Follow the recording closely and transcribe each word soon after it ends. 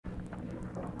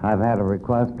I've had a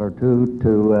request or two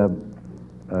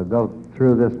to go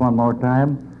through this one more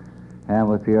time, and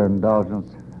with your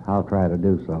indulgence, I'll try to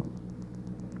do so.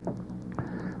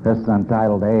 This is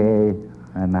entitled AA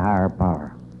and the Higher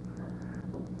Power.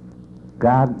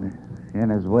 God, in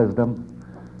His wisdom,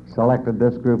 selected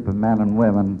this group of men and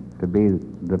women to be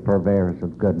the purveyors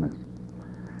of goodness.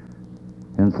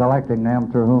 In selecting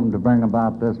them through whom to bring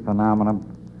about this phenomenon,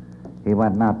 He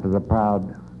went not to the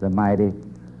proud, the mighty,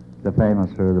 the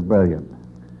famous, or the brilliant.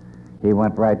 He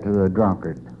went right to the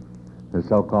drunkard, the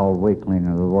so-called weakling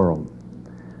of the world.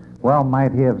 Well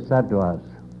might He have said to us,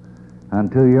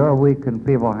 "Unto your weak and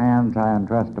feeble hands I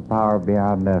entrust a power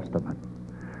beyond estimate.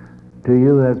 To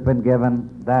you has been given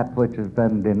that which has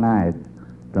been denied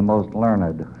the most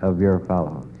learned of your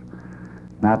fellows.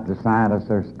 Not to scientists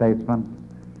or statesmen,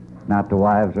 not to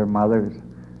wives or mothers,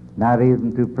 not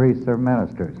even to priests or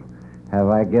ministers, have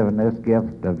I given this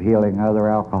gift of healing other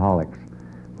alcoholics,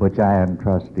 which I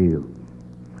entrust to you.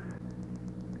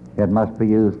 It must be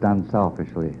used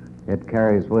unselfishly. It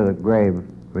carries with it grave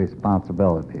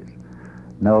responsibilities.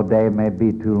 No day may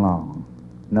be too long.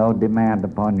 No demand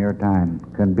upon your time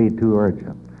can be too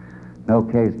urgent. No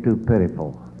case too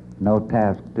pitiful. No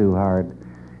task too hard,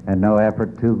 and no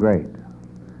effort too great.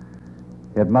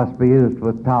 It must be used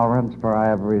with tolerance, for I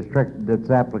have restricted its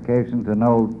application to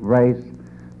no race,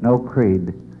 no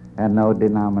creed, and no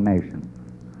denomination.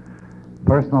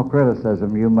 Personal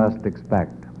criticism you must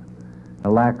expect. A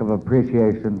lack of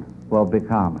appreciation will be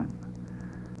common.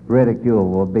 Ridicule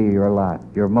will be your lot.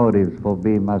 Your motives will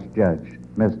be misjudged.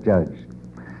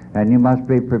 And you must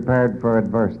be prepared for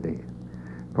adversity.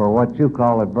 For what you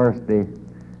call adversity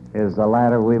is the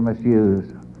ladder we must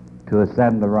use to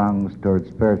ascend the rungs toward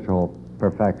spiritual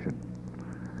perfection.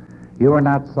 You are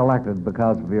not selected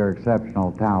because of your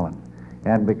exceptional talent.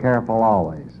 And be careful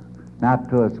always not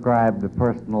to ascribe to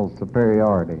personal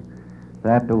superiority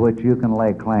that to which you can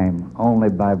lay claim only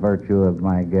by virtue of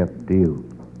my gift to you.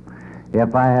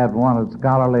 If I had wanted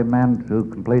scholarly men to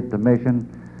complete the mission,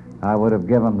 I would have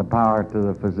given the power to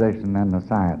the physician and the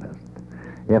scientist.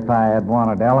 If I had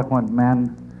wanted eloquent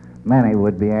men, many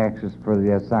would be anxious for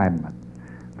the assignment.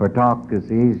 For talk is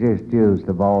the easiest used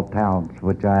of all talents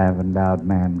which I have endowed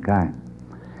mankind.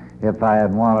 If I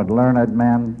had wanted learned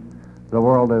men, the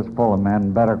world is full of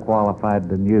men better qualified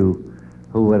than you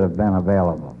who would have been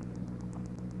available.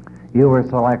 You were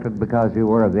selected because you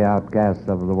were the outcasts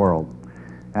of the world,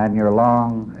 and your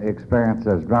long experience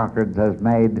as drunkards has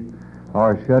made,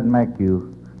 or should make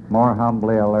you, more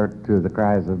humbly alert to the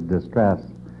cries of distress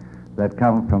that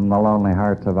come from the lonely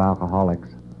hearts of alcoholics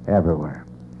everywhere.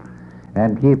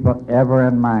 And keep ever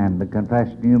in mind the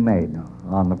confession you made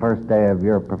on the first day of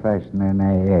your profession in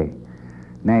AA,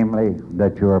 namely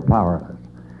that you are powerless.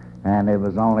 And it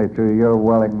was only through your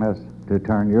willingness to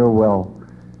turn your will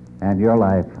and your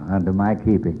life unto my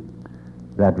keeping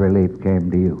that relief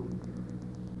came to you.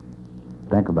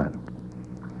 Think about it.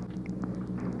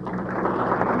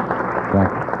 Thank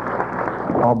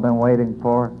you. All been waiting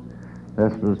for.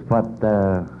 This was what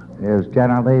is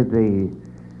generally the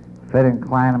fitting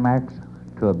climax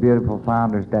to a beautiful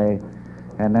Founder's Day,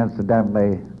 and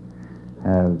incidentally,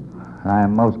 I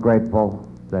am most grateful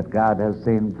that God has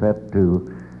seen fit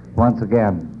to once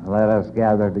again let us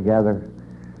gather together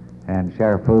and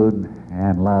share food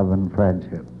and love and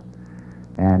friendship.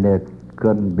 And it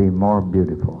couldn't be more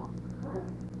beautiful.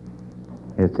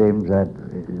 It seems that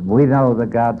we know that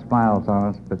God smiles on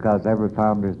us because every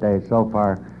Founder's Day so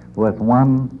far, with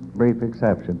one brief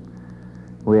exception,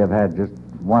 we have had just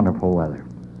wonderful weather.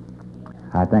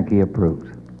 I think He approves.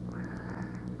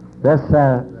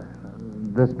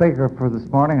 The speaker for this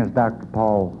morning is Dr.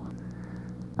 Paul.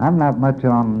 I'm not much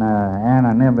on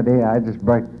anonymity. I just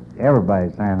break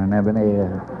everybody's anonymity.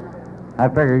 I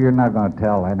figure you're not going to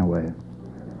tell anyway,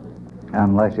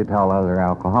 unless you tell other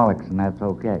alcoholics, and that's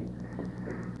okay.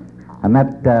 I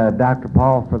met Dr.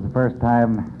 Paul for the first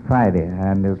time Friday,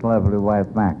 and his lovely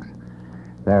wife, Max.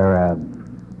 They're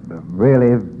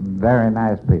really very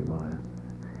nice people.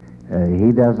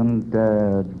 He doesn't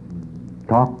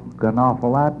talk an awful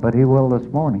lot, but he will this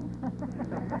morning.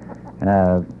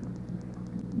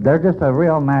 They're just a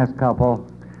real nice couple.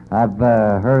 I've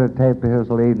heard a tape of his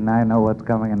lead, and I know what's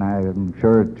coming, and I am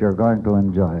sure that you're going to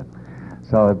enjoy it.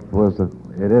 So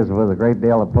it is with a great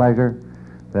deal of pleasure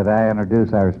that I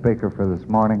introduce our speaker for this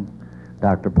morning,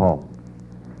 Dr. Paul.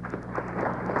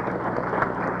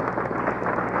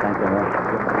 Thank you, Lou.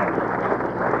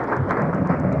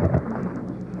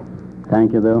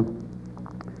 Thank you, Lou.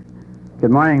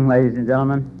 Good morning, ladies and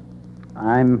gentlemen.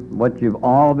 I'm what you've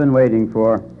all been waiting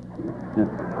for.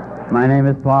 My name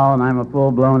is Paul, and I'm a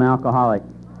full-blown alcoholic.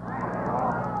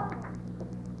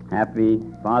 Happy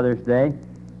Father's Day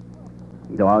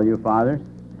to all you fathers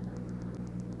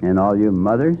and all you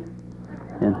mothers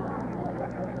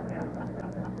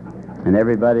and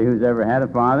everybody who's ever had a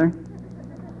father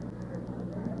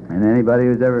and anybody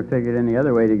who's ever figured any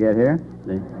other way to get here.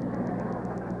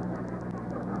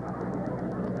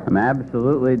 I'm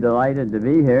absolutely delighted to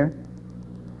be here.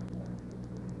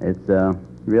 It's a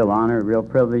real honor, a real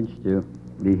privilege to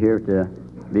be here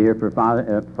for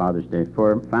Father's Day,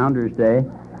 for Founders Day.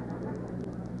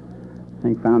 I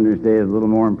think Founders Day is a little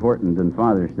more important than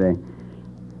Father's Day.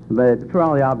 But for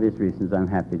all the obvious reasons, I'm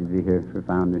happy to be here for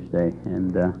Founders Day.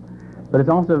 But it's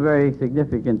also very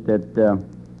significant that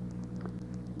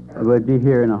I would be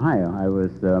here in Ohio. I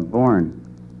was born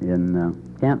in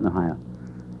Canton, Ohio.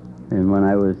 And when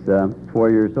I was 4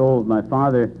 years old, my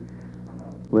father,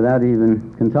 without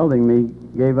even consulting me,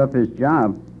 gave up his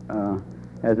job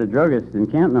as a druggist in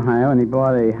Canton, Ohio, and he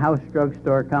bought a house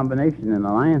drugstore combination in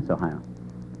Alliance, Ohio.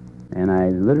 And I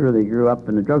literally grew up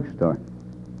in a drugstore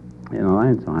in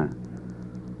Alliance, Ohio.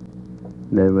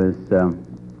 There was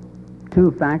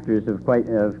two factors of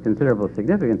considerable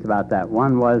significance about that.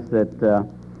 One was that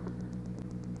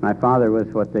my father was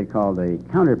what they called a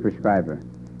counter prescriber.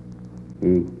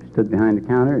 He stood behind the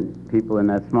counter, and people in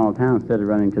that small town, instead of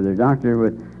running to their doctor,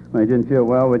 when they didn't feel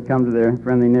well, would come to their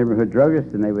friendly neighborhood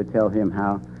druggist, and they would tell him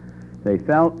how they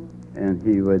felt, and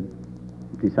he would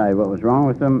decide what was wrong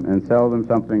with them and sell them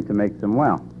something to make them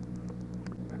well.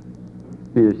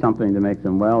 Either something to make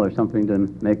them well or something to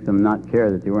make them not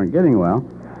care that they weren't getting well.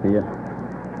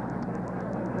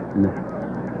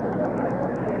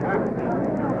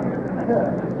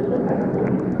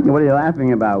 What are you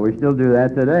laughing about? We still do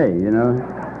that today, you know.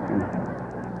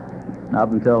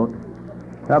 Up until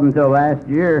last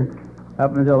year,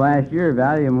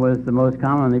 Valium was the most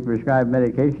commonly prescribed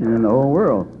medication in the whole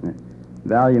world.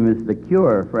 Valium is the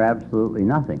cure for absolutely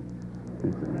nothing.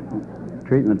 It's a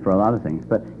treatment for a lot of things.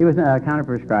 But he was a counter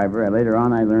prescriber. Later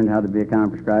on, I learned how to be a counter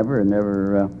prescriber and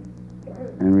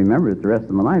and remembered it the rest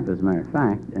of my life, as a matter of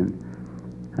fact. And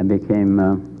I became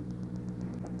an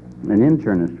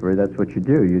internist, where that's what you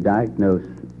do. You diagnose.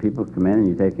 People come in and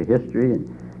you take a history and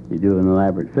you do an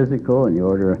elaborate physical and you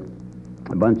order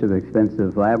a bunch of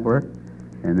expensive lab work,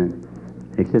 and then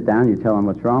they sit down, you tell them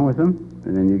what's wrong with them,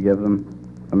 and then you give them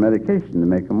a medication to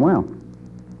make them well.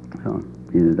 So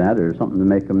either that or something to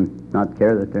make them not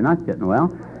care that they're not getting well.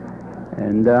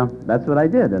 And that's what I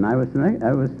did, and I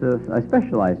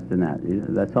specialized in that.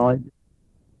 That's all I did.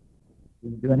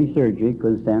 Didn't do any surgery,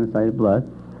 couldn't stand the sight of blood,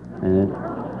 and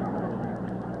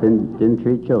didn't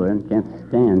treat children. Can't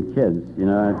stand kids, you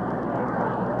know.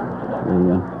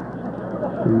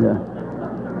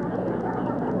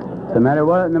 No matter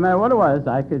what it was,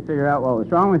 I could figure out what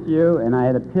was wrong with you, and I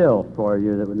had a pill for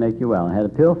you that would make you well. I had a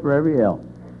pill for every ill,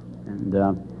 and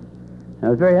I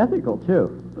was very ethical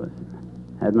too.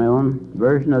 I had my own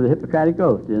version of the Hippocratic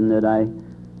Oath, in that I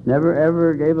never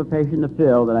ever gave a patient a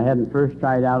pill that I hadn't first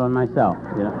tried out on myself.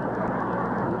 You know.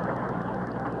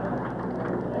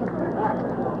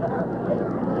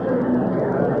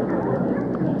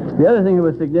 The other thing that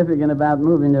was significant about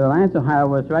moving to Alliance, Ohio,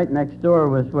 was right next door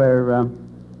was where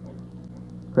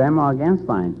Grandma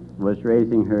Gansline was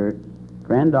raising her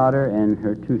granddaughter and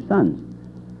her two sons.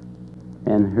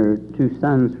 And her two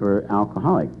sons were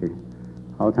alcoholics.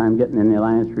 All the time getting in the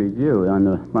Alliance Review. On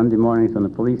the Monday mornings on the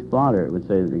police blotter, it would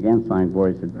say that the Gansline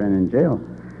boys had been in jail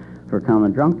for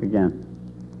coming drunk again.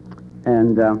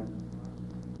 And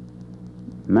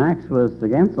Max was the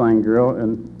Gansline girl,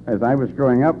 and as I was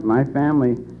growing up, my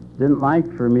family didn't like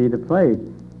for me to play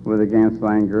with a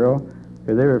Gansline girl,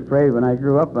 because they were afraid when I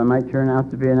grew up I might turn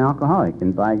out to be an alcoholic,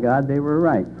 and by God, they were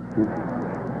right.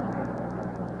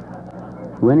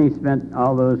 Winnie spent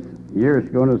all those years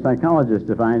going to a psychologist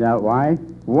to find out why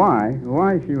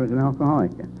she was an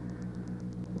alcoholic.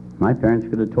 My parents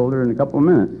could have told her in a couple of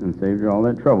minutes and saved her all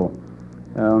that trouble.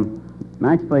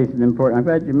 Max plays an important... I'm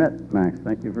glad you met Max.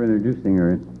 Thank you for introducing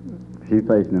her. She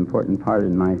plays an important part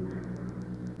in my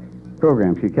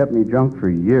program. She kept me drunk for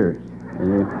years.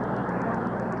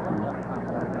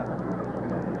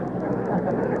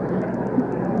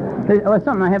 Well,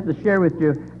 something I have to share with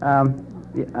you.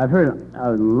 I've heard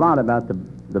a lot about the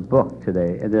book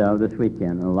today, this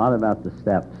weekend, and a lot about the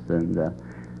steps, and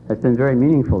that's been very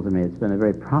meaningful to me. It's been a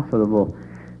very profitable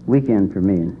weekend for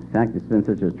me. In fact, it's been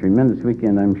such a tremendous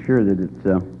weekend, I'm sure that it's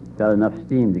got enough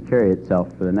steam to carry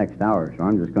itself for the next hour, so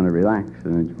I'm just going to relax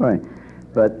and enjoy.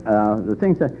 But the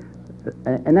things that...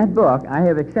 And that book, I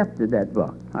have accepted that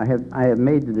book. I have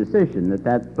made the decision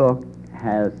that book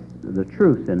has the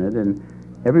truth in it, and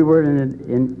every word in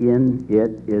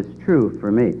it is true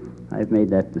for me. I've made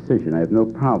that decision. I have no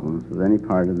problems with any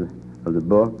part of the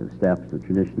book, the steps, the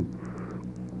tradition.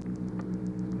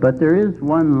 But there is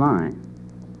one line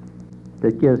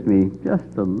that gives me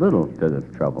just a little bit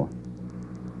of trouble.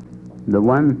 The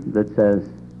one that says,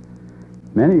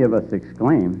 many of us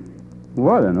exclaim,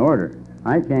 "What an order!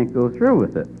 I can't go through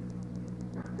with it."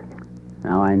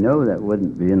 Now, I know that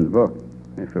wouldn't be in the book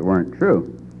if it weren't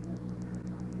true.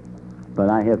 But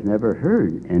I have never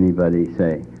heard anybody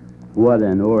say, "What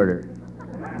an order!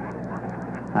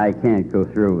 I can't go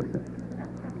through with it."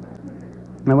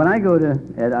 Now, when I go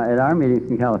at our meetings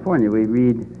in California, we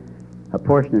read a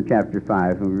portion of chapter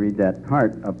 5, and we read that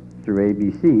part up through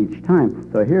ABC each time.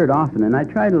 So I hear it often, and I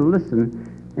try to listen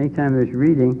anytime there's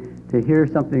reading to hear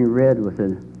something read with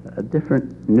a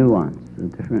different nuance,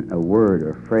 a word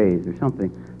or phrase or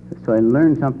something. So I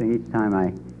learn something each time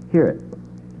I hear it.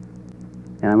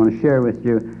 And I want to share with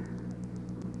you,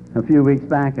 a few weeks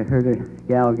back I heard a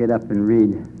gal get up and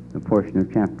read a portion of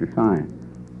chapter 5.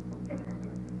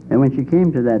 And when she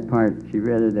came to that part, she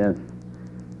read it as,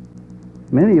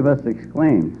 many of us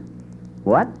exclaimed,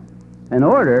 "What? An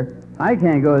order? I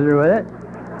can't go through with it."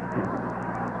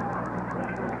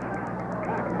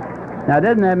 Now,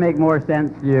 doesn't that make more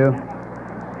sense to you?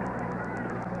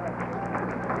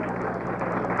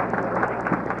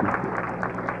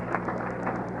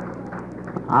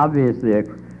 Obviously, a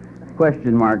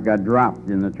question mark got dropped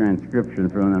in the transcription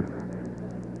from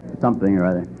something or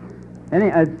other.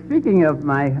 Speaking of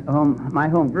my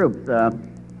home groups,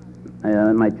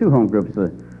 my two home groups,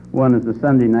 one is the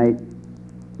Sunday night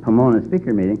Pomona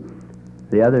speaker meeting.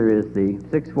 The other is the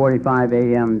 6:45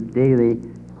 a.m. daily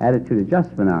attitude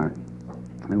adjustment hour.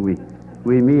 And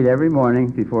we meet every morning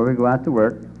before we go out to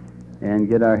work and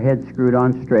get our heads screwed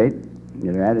on straight,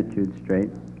 get our attitude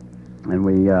straight, and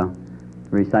we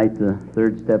recite the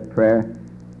third step prayer,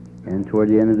 and toward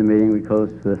the end of the meeting we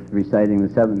close with reciting the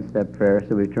seventh step prayer.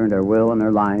 So we turned our will and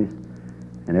our lives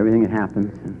and everything that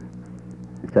happens. And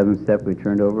the seventh step, we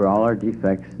turned over all our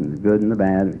defects and the good and the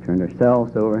bad. We turned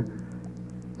ourselves over.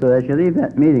 So as you leave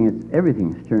that meeting,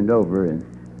 everything's turned over, and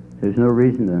there's no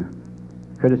reason to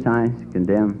criticize,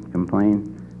 condemn, complain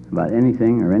about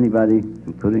anything or anybody,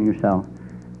 including yourself.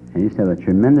 And you just have a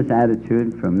tremendous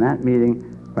attitude from that meeting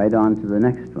right on to the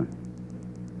next one.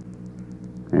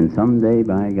 And someday,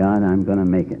 by God, I'm going to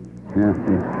make it. Yeah.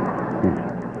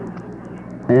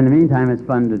 And in the meantime, it's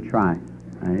fun to try.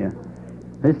 I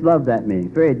just love that meeting.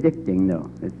 It's very addicting, though.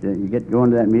 You get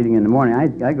going to that meeting in the morning.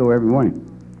 I go every morning,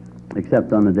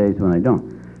 except on the days when I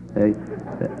don't.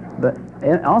 But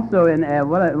also,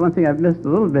 one thing I've missed a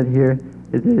little bit here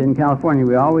is that in California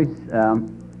we always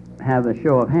have a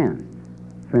show of hands.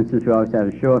 For instance, we always have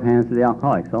a show of hands to the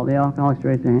alcoholics. All the alcoholics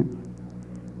raise their hands.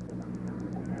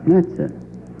 That's it.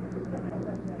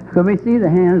 So we see the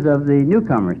hands of the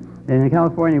newcomers. And in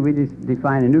California, we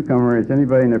define a newcomer as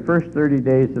anybody in their first 30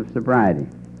 days of sobriety.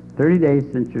 30 days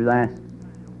since your last,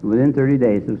 within 30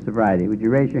 days of sobriety. Would you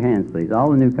raise your hands, please?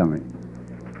 All the newcomers.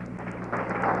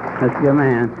 Let's give them a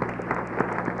hand.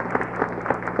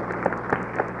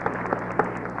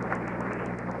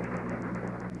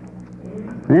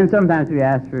 And then sometimes we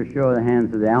ask for a show of the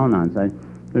hands of the Al-Anons.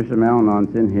 There's some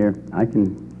Al-Anons in here. I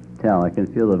can tell. I can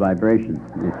feel the vibrations.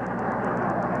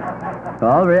 So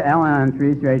all the Al-Anons,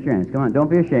 please raise your hands. Come on, don't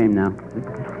be ashamed now.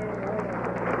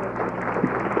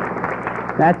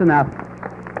 That's enough.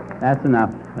 That's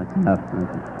enough. That's enough.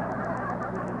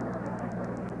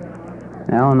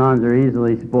 Al-Anons are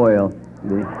easily spoiled.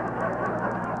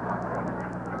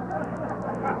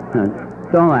 No,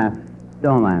 don't laugh.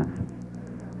 Don't laugh.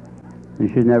 You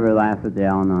should never laugh at the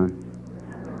Al-Anon.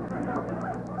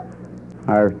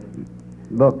 Our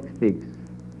book speaks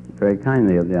very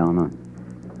kindly of the Al-Anon.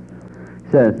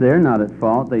 It says they're not at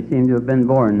fault. They seem to have been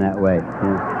born that way.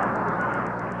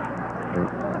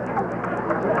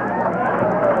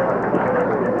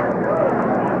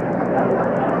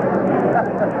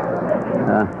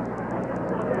 Yeah.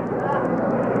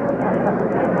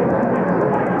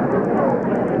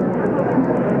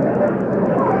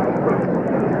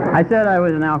 I said I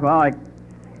was an alcoholic.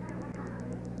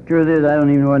 Truth is, I don't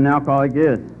even know what an alcoholic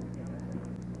is.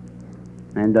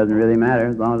 And it doesn't really matter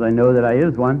as long as I know that I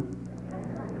is one.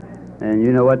 And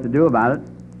you know what to do about it.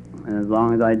 And as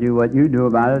long as I do what you do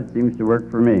about it, it seems to work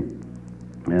for me.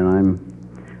 And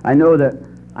I know that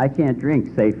I can't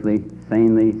drink safely,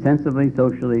 sanely, sensibly,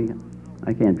 socially.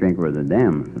 I can't drink worth a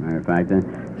damn, as a matter of fact. And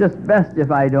it's just best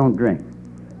if I don't drink.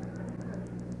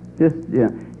 Just, you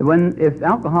know, if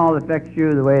alcohol affects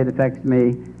you the way it affects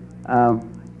me,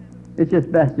 it's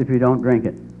just best if you don't drink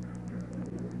it.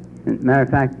 As a matter of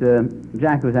fact,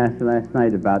 Jack was asked last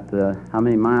night about how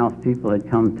many miles people had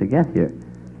come to get here.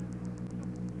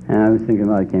 And I was thinking,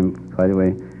 well, I came quite a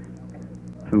way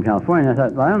from California. I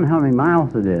thought, well, I don't know how many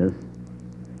miles it is,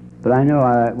 but I know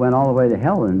I went all the way to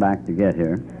hell and back to get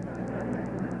here.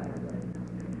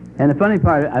 And the funny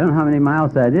part, I don't know how many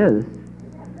miles that is.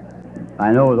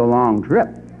 I know it was a long trip.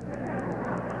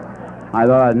 I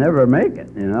thought I'd never make it,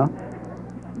 you know.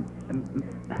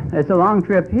 It's a long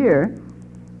trip here,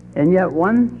 and yet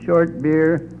one short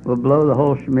beer will blow the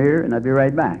whole schmear, and I'll be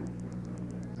right back.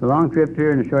 It's a long trip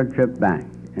here and a short trip back.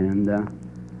 And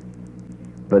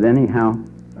but anyhow,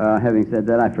 having said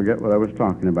that, I forget what I was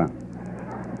talking about.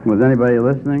 Was anybody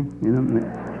listening? You know,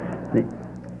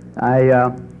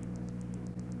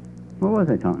 what was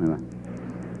I talking about?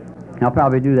 I'll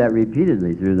probably do that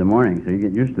repeatedly through the morning, so you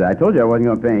get used to it. I told you I wasn't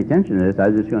going to pay any attention to this. I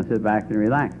was just going to sit back and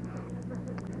relax.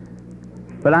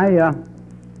 But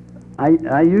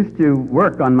I used to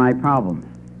work on my problems.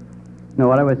 No,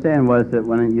 what I was saying was that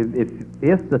when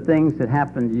if the things that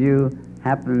happened to you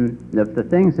if the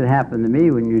things that happened to me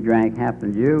when you drank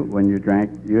happened to you when you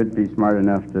drank, you'd be smart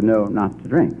enough to know not to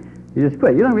drink. You just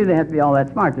quit. You don't really have to be all that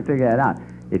smart to figure that out.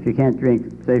 If you can't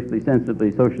drink safely,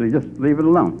 sensibly, socially, just leave it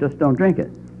alone. Just don't drink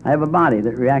it. I have a body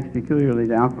that reacts peculiarly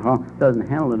to alcohol, doesn't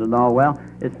handle it at all well.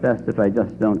 It's best if I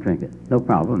just don't drink it. No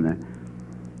problem there.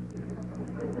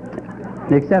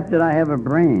 Except that I have a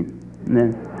brain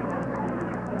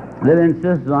that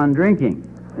insists on drinking.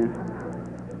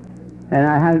 And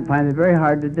I find it very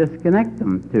hard to disconnect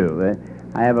them two.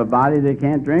 I have a body that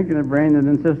can't drink and a brain that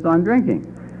insists on drinking.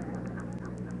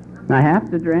 I have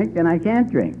to drink and I can't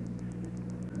drink.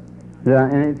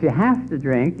 And if you have to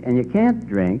drink and you can't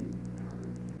drink,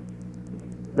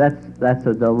 that's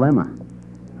a dilemma.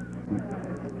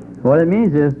 What it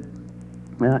means is,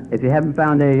 if you haven't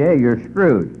found AA, you're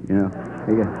screwed, you know.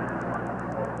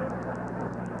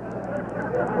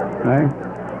 Right?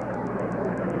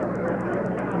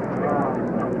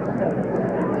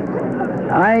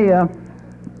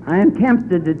 I am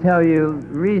tempted to tell you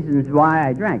reasons why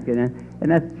I drank, and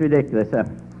that's ridiculous.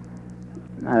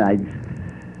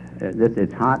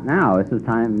 It's hot now. It's a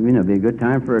time, be a good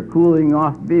time for a cooling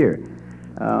off beer.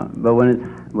 But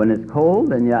when it's cold,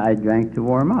 then I drank to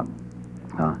warm up.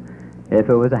 If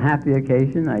it was a happy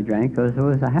occasion, I drank because it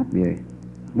was a happy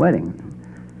wedding.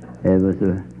 It was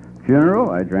a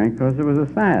funeral, I drank because it was a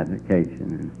sad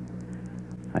occasion.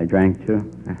 I drank to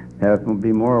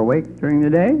be more awake during the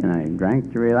day, and I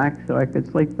drank to relax so I could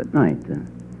sleep at night. And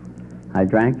I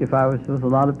drank if I was with a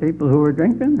lot of people who were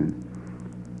drinking, and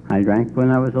I drank when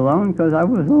I was alone because I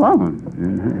was alone.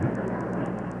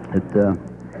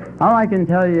 All I can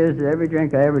tell you is that every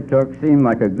drink I ever took seemed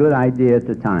like a good idea at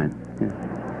the time.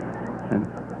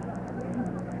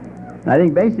 I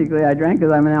think basically I drank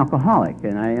because I'm an alcoholic,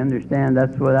 and I understand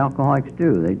that's what alcoholics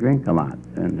do. They drink a lot.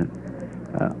 And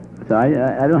so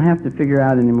I don't have to figure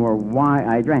out anymore why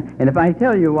I drank. And if I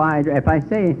tell you why if I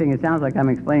say anything that sounds like I'm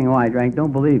explaining why I drank,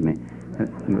 don't believe me.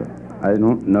 I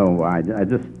don't know why. I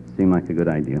just seemed like a good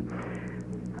idea.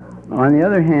 On the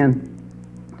other hand,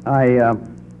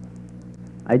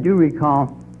 I do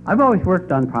recall, I've always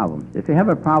worked on problems. If you have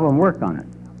a problem, work on it.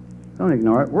 Don't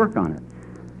ignore it, work on it.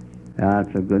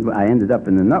 That's a good I ended up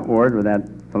in the nut ward with that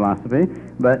philosophy,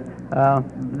 but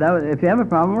if you have a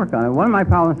problem, work on it. One of my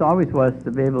problems always was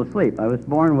to be able to sleep. I was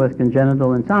born with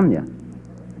congenital insomnia.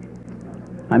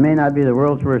 I may not be the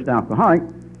world's worst alcoholic.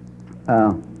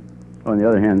 On the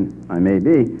other hand, I may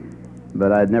be,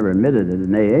 but I'd never admitted it at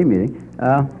an AA meeting.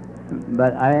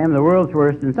 But I am the world's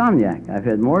worst insomniac. I've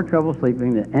had more trouble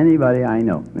sleeping than anybody I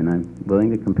know, and I'm willing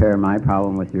to compare my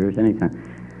problem with yours anytime.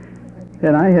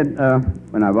 And I had,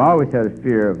 and I've always had a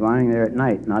fear of lying there at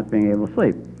night, not being able to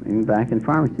sleep. Even back in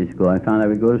pharmacy school, I found I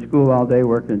would go to school all day,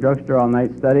 work in the drugstore all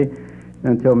night, study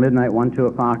until midnight, 1, 2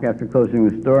 o'clock after closing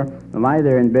the store, and lie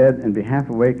there in bed and be half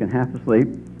awake and half asleep.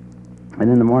 And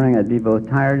in the morning, I'd be both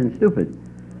tired and stupid.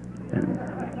 And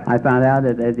I found out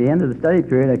that at the end of the study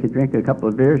period, I could drink a couple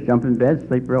of beers, jump in bed,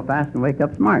 sleep real fast, and wake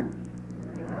up smart.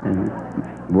 And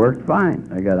it worked fine.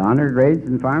 I got honor grades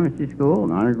in pharmacy school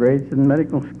and honor grades in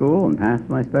medical school and passed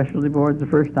my specialty boards the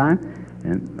first time.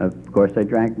 And, of course, I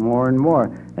drank more and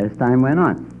more as time went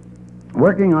on.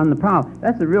 Working on the problem,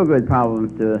 that's a real good problem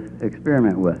to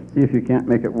experiment with. See if you can't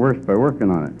make it worse by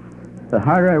working on it. The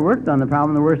harder I worked on the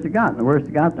problem, the worse it got. And the worse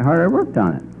it got, the harder I worked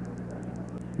on it.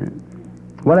 And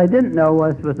what I didn't know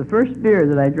was with the first beer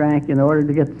that I drank in order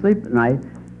to get to sleep at night,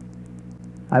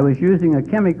 I was using a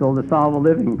chemical to solve a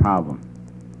living problem.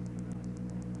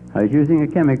 I was using a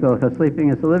chemical because sleeping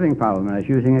is a living problem. And I was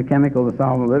using a chemical to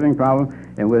solve a living problem.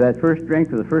 And with that first drink,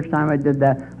 for the first time I did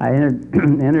that, I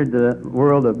entered the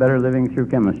world of better living through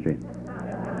chemistry.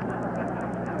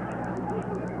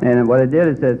 And what it did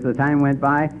is, as the time went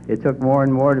by, it took more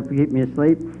and more to keep me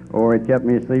asleep, or it kept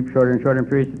me asleep shorter and shorter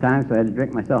periods of time, so I had to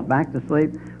drink myself back to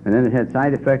sleep. And then it had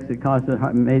side effects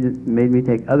that made me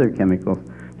take other chemicals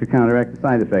to counteract the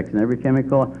side effects. And every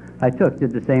chemical I took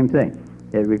did the same thing.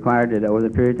 It required that over the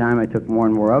period of time I took more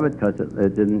and more of it because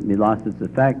it lost its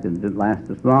effect and didn't last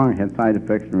as long. It had side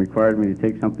effects and required me to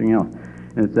take something else.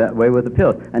 And it's that way with the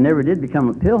pills. I never did become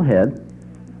a pillhead.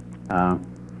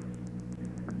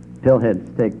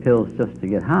 Pillheads take pills just to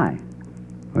get high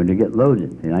or to get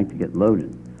loaded. They like to get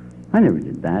loaded. I never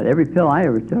did that. Every pill I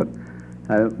ever took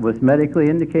was medically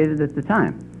indicated at the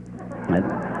time.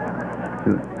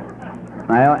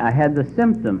 I had the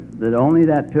symptom that only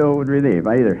that pill would relieve.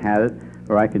 I either had it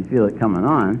or I could feel it coming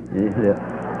on.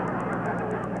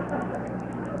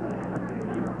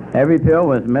 Every pill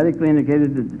was medically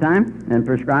indicated at the time and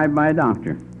prescribed by a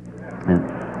doctor.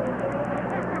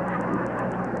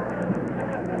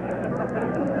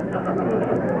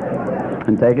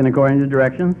 And taken according to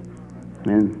directions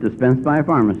and dispensed by a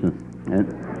pharmacist.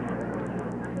 And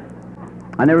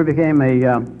I never became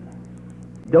a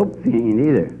dope fiend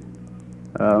either.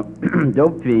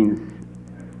 Dope fiends,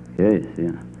 yes,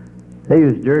 yeah, they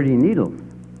use dirty needles,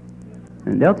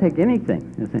 and they'll take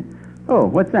anything. They'll say, "Oh,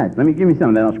 what's that? Give me some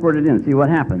of that. I'll squirt it in and see what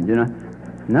happens." You know,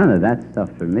 none of that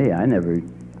stuff for me. I never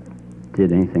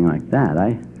did anything like that.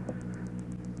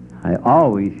 I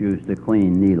always used a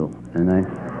clean needle, and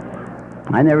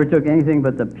I never took anything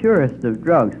but the purest of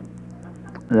drugs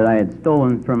that I had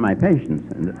stolen from my patients.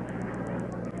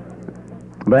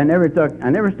 But I never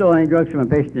stole any drugs from a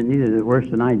patient that needed it worse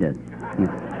than I did.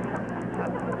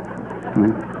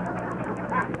 In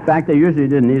fact, they usually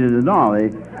didn't need it at all.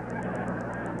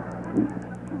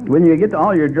 When you get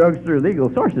all your drugs through legal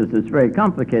sources, it's very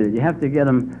complicated. You have to get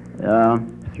them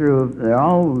they're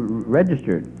all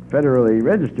registered, federally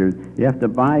registered. You have to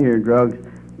buy your drugs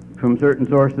from certain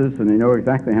sources, and you know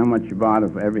exactly how much you bought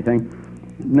of everything.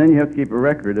 And then you have to keep a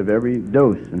record of every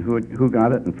dose and who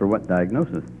got it and for what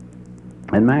diagnosis.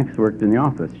 And Max worked in the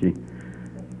office.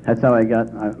 That's how I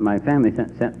got, my family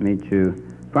sent me to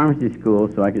pharmacy school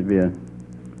so I could be a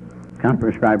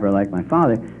prescriber like my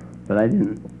father, but I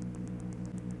didn't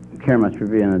care much for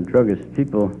being a druggist.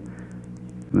 People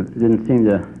didn't seem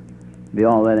to be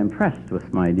all that impressed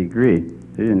with my degree.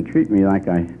 They didn't treat me like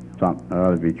I thought I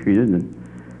ought to be treated, and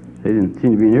they didn't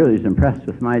seem to be nearly as impressed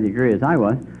with my degree as I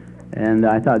was. And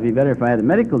I thought it'd be better if I had a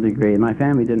medical degree. And my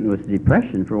family didn't, with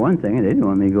depression for one thing, and they didn't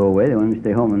want me to go away. They wanted me to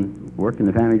stay home and work in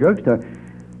the family drugstore.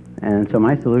 And so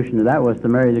my solution to that was to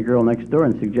marry the girl next door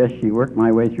and suggest she work my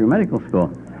way through medical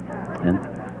school.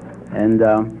 And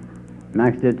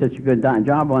Max did such a good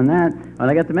job on that. When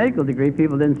I got the medical degree,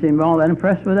 people didn't seem all that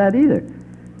impressed with that either.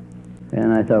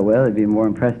 And I thought, well, they'd be more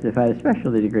impressed if I had a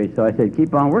specialty degree. So I said,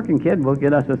 keep on working, kid. We'll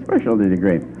get us a specialty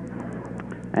degree.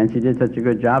 And she did such a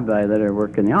good job that I let her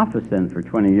work in the office then for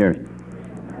 20 years.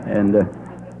 And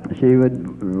she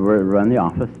would run the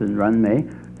office and run me.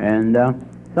 And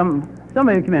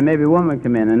somebody would come in, maybe a woman would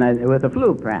come in, and with a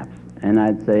flu perhaps. And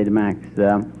I'd say to Max,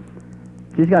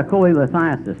 she's got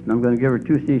cholelithiasis, and I'm going to give her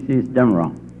 2 cc's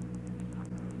Demerol.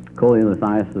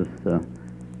 Cholelithiasis,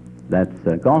 that's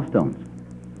gallstones.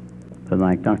 But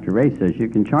like Dr. Ray says, you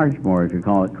can charge more if you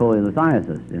call it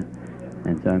cholelithiasis. Yeah?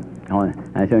 And so I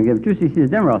said, I'd give her 2 cc's of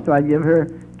Demerol. So I'd give her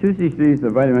 2 cc's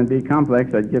of vitamin B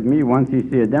complex. I'd give me 1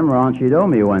 cc of Demerol, and she'd owe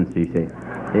me 1 cc.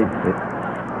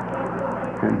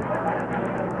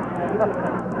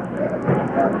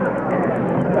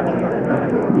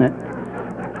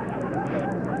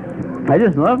 I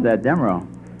just loved that Demerol.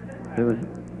 It was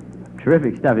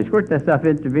terrific stuff. You squirt that stuff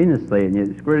intravenously, and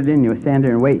you squirt it in, you stand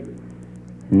there and wait.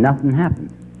 And nothing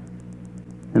happens.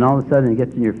 And all of a sudden it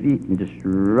gets in your feet and just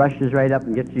rushes right up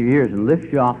and gets to your ears and lifts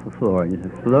you off the floor. And you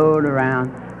just float around.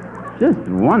 Just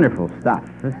wonderful stuff.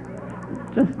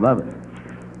 Just love it.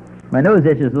 My nose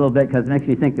itches a little bit because it makes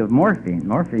me think of morphine.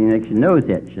 Morphine makes your nose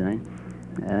itch, you know?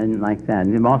 And like that.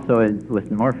 And also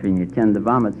with morphine you tend to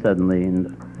vomit suddenly,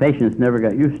 and patients never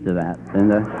got used to that.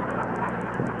 And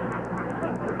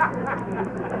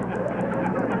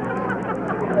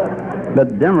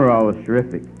but Demerol was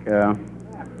terrific.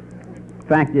 In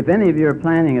fact, if any of you are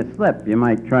planning a slip, you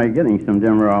might try getting some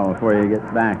Demerol before you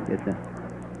get back. It's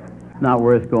not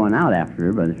worth going out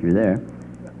after, but if you're there.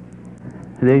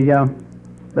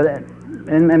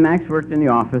 And Max worked in the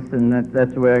office, and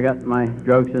that's the way I got my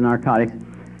drugs and narcotics.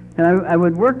 And I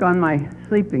would work on my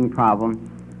sleeping problem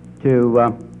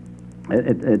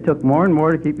it took more and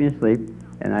more to keep me asleep,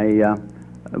 and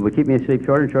it would keep me asleep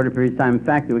shorter and shorter periods of time. In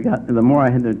fact, the more I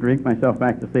had to drink myself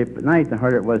back to sleep at night, the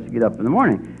harder it was to get up in the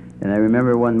morning. And I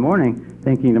remember one morning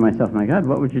thinking to myself, my God,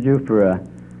 what would you do for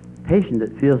patient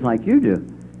that feels like you do?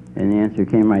 And the answer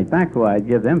came right back, well, I'd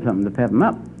give them something to pep them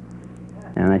up.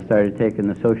 And I started taking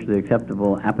the socially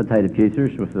acceptable appetite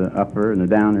diffusers with the upper and the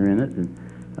downer in it. And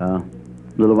a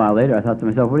little while later, I thought to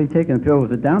myself, what are you taking a pill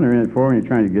with a downer in it for when you're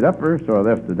trying to get upper? So I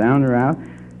left the downer out,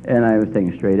 and I was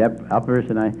taking straight uppers,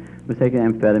 and I was taking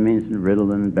amphetamines and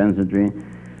Ritalin and Benzedrine.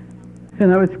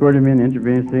 And I would squirt them in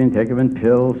intravenously and take them in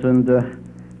pills, and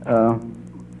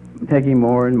taking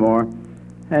more and more.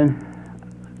 And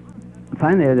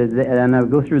finally, and I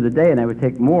would go through the day, and I would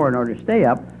take more in order to stay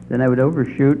up. Then I would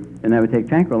overshoot, and I would take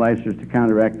tranquilizers to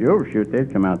counteract the overshoot.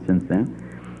 They'd come out since then.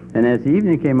 And as the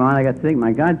evening came on, I got to think,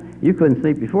 my God, you couldn't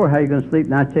sleep before. How are you going to sleep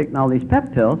now taking all these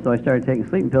pep pills? So I started taking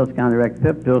sleeping pills to counteract the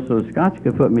pep pills so the scotch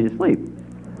could put me to sleep.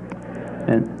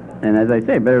 And as I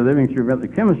say, better living through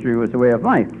chemistry was a way of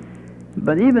life.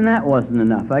 But even that wasn't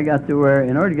enough. I got to where,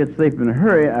 in order to get sleep in a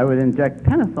hurry, I would inject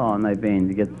pentothal in my vein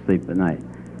to get to sleep at night.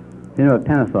 You know what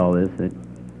pentothal is?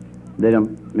 They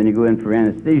don't, when you go in for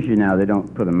anesthesia now, they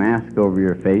don't put a mask over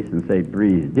your face and say,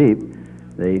 breathe deep.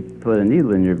 They put a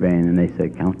needle in your vein and they say,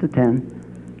 count to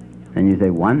 10. And you say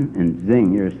 1, and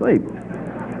zing, you're asleep.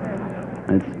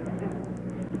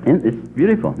 It's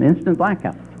beautiful. Instant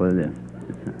blackout, that's what it is.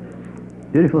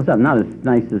 It's beautiful stuff. Not as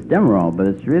nice as Demerol, but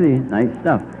it's really nice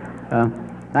stuff.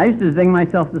 I used to zing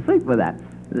myself to sleep with that.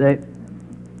 The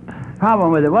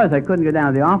problem with it was I couldn't go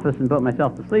down to the office and put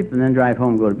myself to sleep and then drive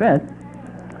home and go to bed.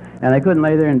 And I couldn't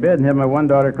lay there in bed and have my one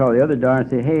daughter call the other daughter and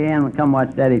say, hey, Ann, come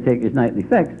watch Daddy take his nightly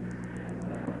fix.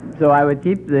 So I would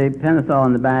keep the pentothal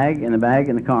in the bag, in the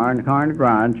car, in the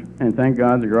garage, and thank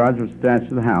God the garage was attached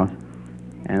to the house.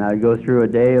 And I would go through a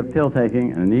day of pill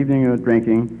taking and an evening of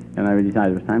drinking, and I would decide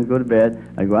it was time to go to bed.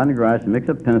 I'd go out in the garage and mix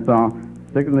up pentothal,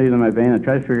 stick a needle in my vein, and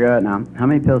try to figure out now how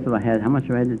many pills have I had, how much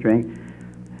have I had to drink,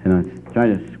 and I'd try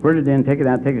to squirt it in, take it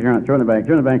out, take it around, throw it in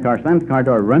the bag, car, slam the car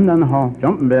door, run down the hall,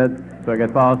 jump in bed, so I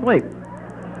could fall asleep.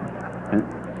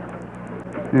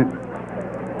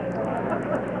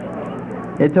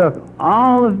 It took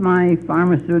all of my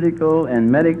pharmaceutical and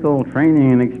medical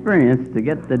training and experience to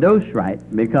get the dose right,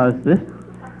 because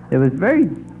it was very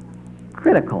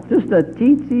critical. Just a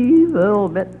teensy little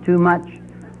bit too much,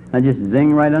 I just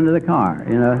zing right under the car,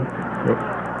 you know.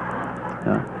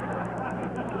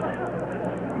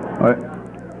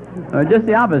 Or just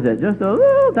the opposite, just a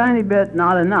little tiny bit,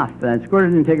 not enough. And I'd squirt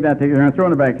it and take it out, take it around, throw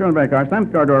it in the back, car, slam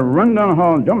the car door, run down the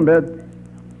hall, and jump in bed.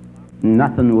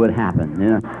 Nothing would happen, you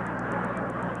know.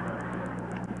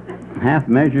 Half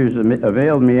measures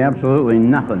availed me absolutely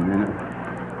nothing, you know.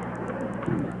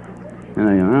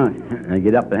 And I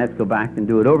get up and I have to go back and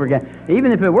do it over again.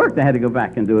 Even if it worked, I had to go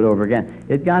back and do it over again.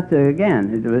 It got to,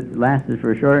 again, it lasted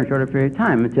for a shorter and shorter period of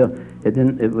time until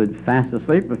it was fast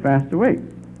asleep but fast awake.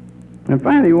 And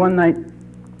finally, one night,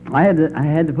 I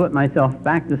had to put myself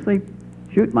back to sleep,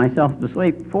 shoot myself to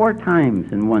sleep 4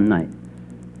 times in one night.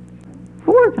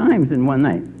 4 times in one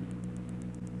night.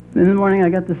 In the morning, I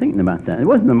got to thinking about that. It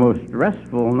wasn't the most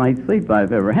restful night's sleep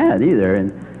I've ever had either,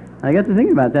 and I got to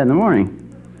thinking about that in the morning.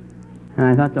 And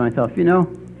I thought to myself, you know,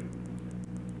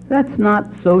 that's not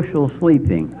social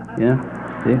sleeping, you know?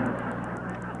 See?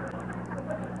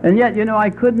 And yet, you know, I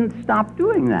couldn't stop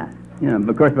doing that. You know,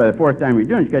 of course, by the 4th time you're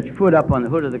doing it, you got your foot up on the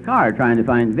hood of the car trying to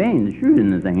find vein to shoot in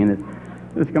the thing, and it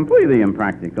was completely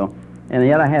impractical. And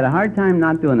yet I had a hard time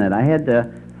not doing that. I had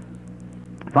to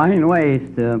find ways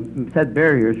to set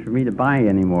barriers for me to buy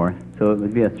anymore, so it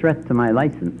would be a threat to my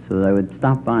license, so that I would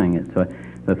stop buying it. So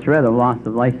the threat of loss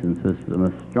of license was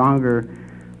a stronger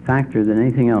factor than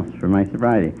anything else for my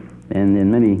sobriety, and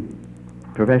in many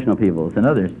professional people's and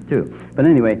others too. But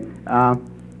anyway,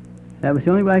 that was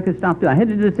the only way I could stop doing it. I had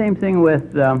to do the same thing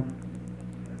with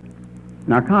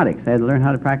narcotics. I had to learn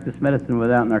how to practice medicine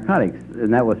without narcotics,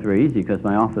 and that was very easy because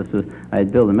my office was, I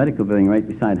had built a medical building right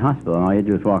beside the hospital, and all you had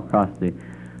to do was walk across the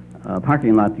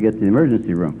parking lot to get to the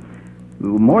emergency room.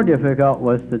 More difficult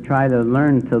was to try to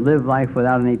learn to live life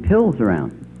without any pills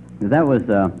around. That was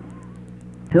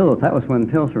pills. That was when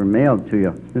pills were mailed to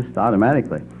you just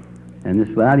automatically, and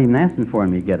just without even asking for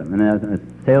them, you get them. And as a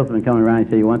salesman coming around,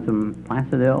 he'd say, "You want some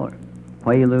Placidil or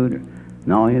Quaalude or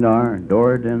Noludar or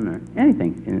Doradin or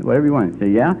anything, whatever you want." He'd say,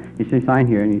 "Yeah." He'd say, "Sign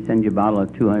here," and he'd send you a bottle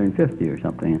of 250 or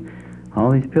something. And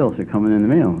all these pills are coming in the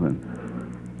mail.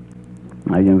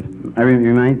 It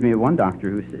reminds me of one doctor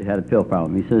who had a pill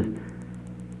problem.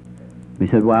 He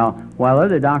said, while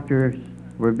other doctors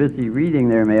were busy reading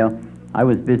their mail, I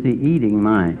was busy eating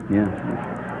mine. Yeah.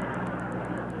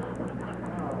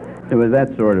 It was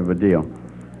that sort of a deal.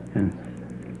 And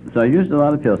so I used a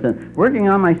lot of pills. And working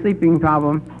on my sleeping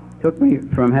problem took me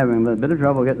from having a bit of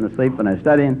trouble getting to sleep when I was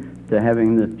studying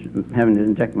having to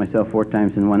inject myself 4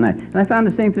 times in one night. And I found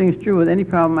the same thing is true with any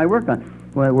problem I work on.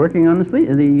 Well, working on the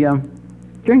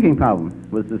drinking problem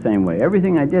was the same way.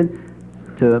 Everything I did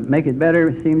to make it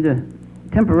better seemed to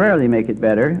temporarily make it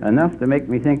better, enough to make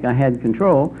me think I had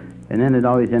control, and then it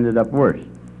always ended up worse.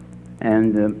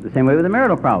 And the same way with the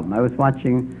marital problem. I was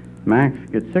watching Max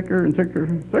get sicker and sicker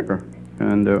and sicker.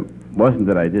 And it wasn't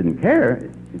that I didn't care.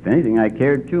 If anything, I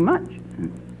cared too much.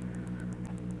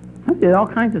 I did all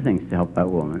kinds of things to help that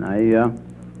woman. I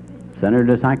sent her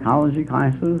to psychology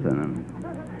classes and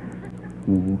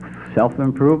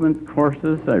self-improvement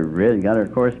courses. I got her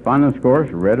correspondence course,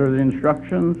 read her the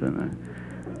instructions, and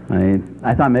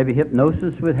I thought maybe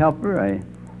hypnosis would help her. I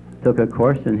took a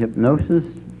course in hypnosis.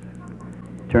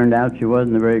 Turned out she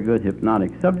wasn't a very good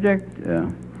hypnotic subject.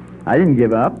 I didn't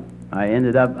give up.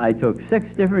 I took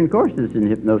 6 different courses in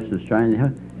hypnosis trying to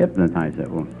hypnotize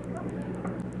that woman.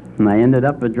 And I ended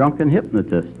up a drunken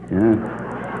hypnotist. Yeah.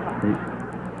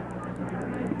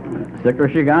 The sicker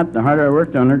she got, the harder I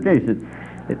worked on her case. It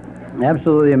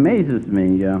absolutely amazes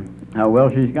me how well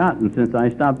she's gotten since I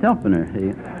stopped helping her.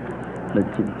 But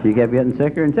she kept getting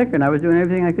sicker and sicker, and I was doing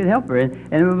everything I could help her. And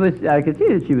I could see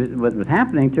that what was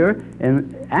happening to her.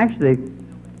 And actually,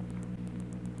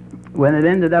 when it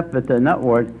ended up at the nut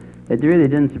ward, it really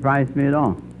didn't surprise me at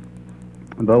all.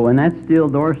 But when that steel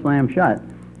door slammed shut,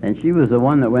 and she was the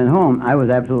one that went home, I was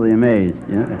absolutely amazed.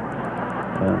 You know?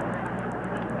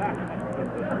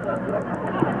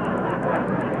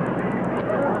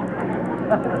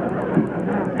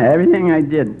 Everything I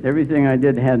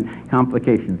did had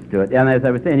complications to it. And as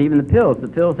I was saying, even the pills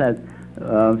had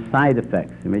side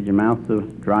effects. It made your mouth so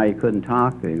dry you couldn't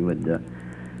talk.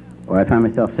 Or I find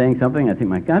myself saying something, I think,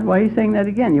 my God, why are you saying that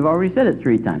again? You've already said it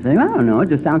 3 times. I think, I don't know, it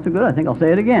just sounds so good, I think I'll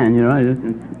say it again. You know, I just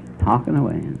talking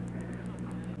away.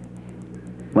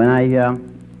 When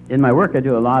in my work, I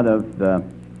do a lot of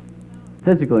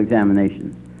physical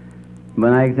examinations.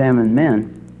 When I examine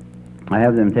men, I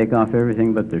have them take off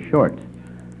everything but their shorts.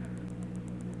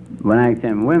 When I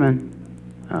examine women,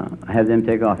 I have them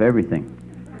take off everything.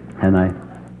 And I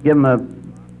give them a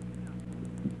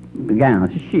gown,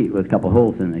 it's a sheet with a couple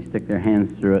holes in it. They stick their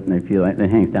hands through it, and they feel like it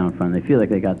hangs down front. They feel like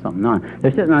they got something on.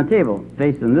 They're sitting on a table,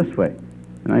 facing this way.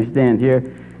 And I stand here,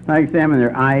 and I examine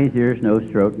their eyes, ears, nose,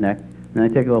 throat, neck. And I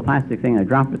take a little plastic thing, I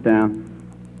drop it down,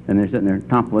 and they're sitting there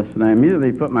topless. And I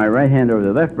immediately put my right hand over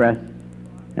their left breast,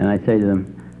 and I say to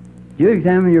them, do you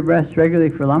examine your breasts regularly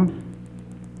for lumps?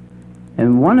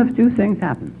 And one of 2 things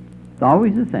happens. It's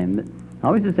always the same.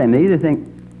 Always the same. They either think,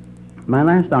 my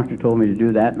last doctor told me to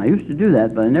do that, and I used to do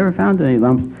that, but I never found any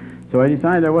lumps, so I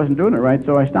decided I wasn't doing it right,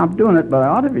 so I stopped doing it, but I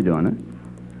ought to be doing it.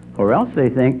 Or else they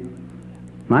think,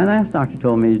 my last doctor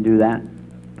told me to do that,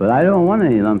 but I don't want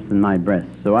any lumps in my breasts,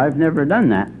 so I've never done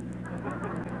that,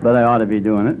 but I ought to be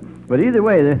doing it. But either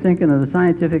way, they're thinking of the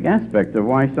scientific aspect of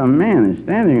why some man is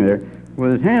standing there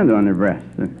with his hand on their breast.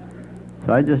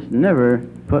 So I just never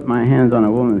put my hands on a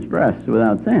woman's breast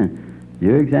without saying, do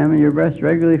you examine your breasts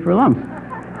regularly for lumps?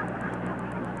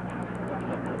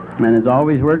 And it's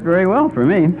always worked very well for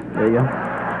me. There you go.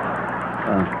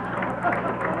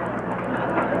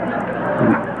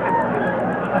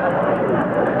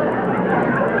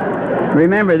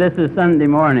 Remember, this is Sunday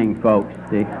morning, folks.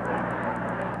 See?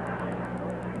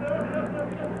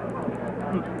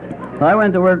 Well, I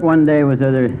went to work one day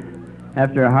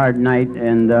after a hard night,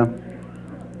 and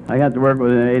I got to work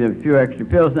with and ate a few extra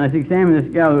pills, and I examined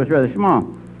this gal who was rather small.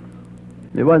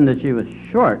 It wasn't that she was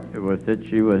short, it was that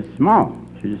she was small.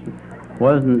 She just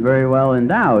wasn't very well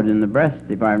endowed in the breast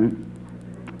department.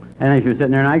 And she was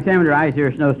sitting there, and I examined her eyes,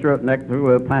 ears, nose, throat, neck,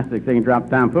 through a plastic thing, dropped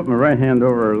down, put my right hand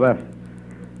over her left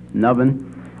nubbin,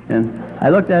 and I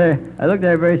looked at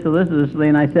her very solicitously,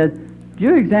 and I said, do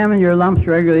you examine your lumps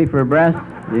regularly for breasts?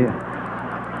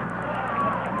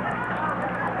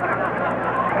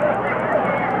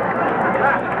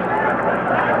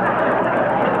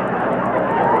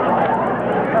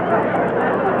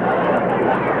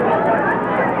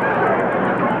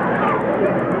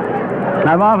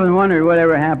 I've often wondered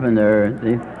whatever happened to her.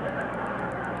 See?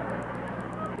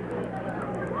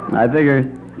 I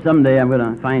figure someday I'm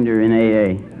going to find her in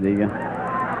AA.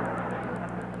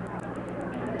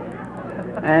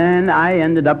 And I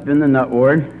ended up in the nut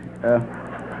ward of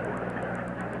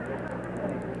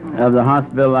the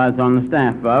hospital I was on the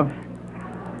staff of.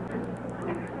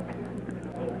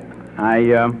 I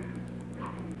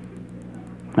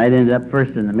ended up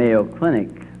first in the Mayo Clinic,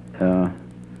 and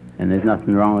there's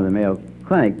nothing wrong with the Mayo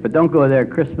Clinic, but don't go there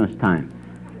Christmas time.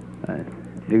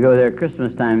 If you go there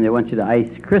Christmas time, they want you to ice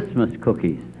Christmas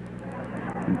cookies.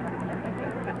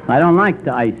 I don't like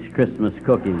to ice Christmas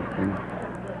cookies.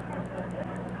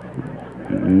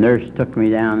 The nurse took me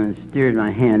down and steered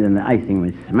my hand in the icing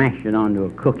and smashed it onto a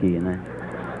cookie, and I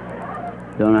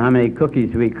don't know how many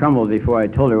cookies we crumbled before I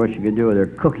told her what she could do with her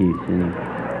cookies.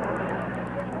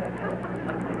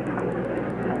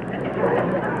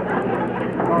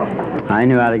 I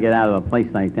knew how to get out of a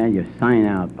place like that. You sign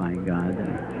out, by God.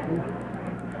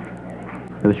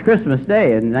 It was Christmas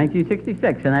Day in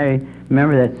 1966, and I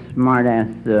remember that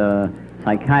smart-ass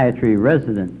psychiatry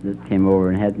resident that came over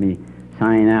and had me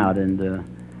sign out, and it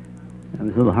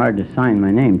was a little hard to sign my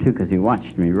name, too, because he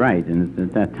watched me write, and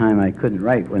at that time I couldn't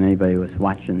write when anybody was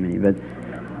watching me, but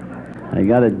I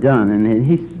got it done, and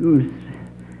he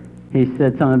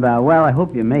said something about, well, I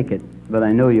hope you make it, but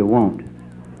I know you won't.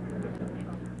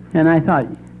 And I thought,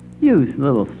 you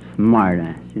little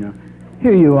smart-ass,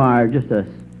 here you are, just a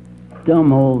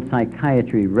dumb old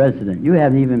psychiatry resident. You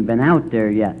haven't even been out there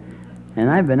yet.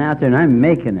 And I've been out there and I'm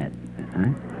making it.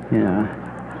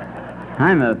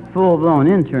 I'm a full-blown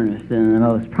internist and the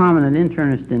most prominent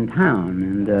internist in town.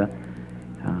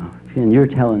 And you're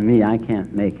telling me I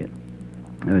can't make it.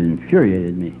 It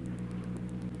infuriated me.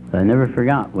 But I never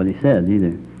forgot what he said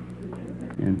either.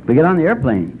 And we get on the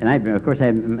airplane, and I had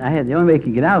the only way you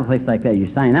could get out of a place like that,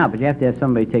 you sign out, but you have to have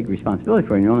somebody take responsibility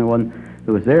for it. And the only one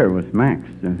that was there was Max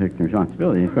to take the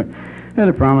responsibility. I had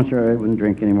to promise her I wouldn't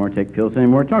drink anymore, take pills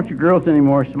anymore, talk to girls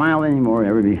anymore, smile anymore,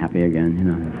 ever be happy again,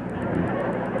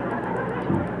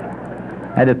 So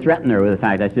I had to threaten her with the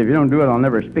fact. I said, if you don't do it, I'll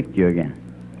never speak to you again.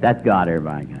 That got her,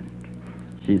 by God.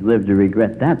 She's lived to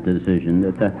regret that decision.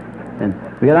 And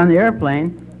we got on the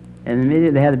airplane, and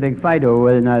immediately they had a big fight over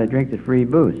whether or not I drink the free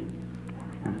booze.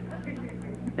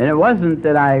 And it wasn't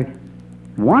that I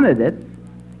wanted it,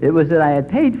 it was that I had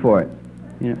paid for it.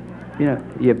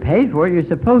 You paid for it, you're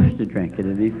supposed to drink it.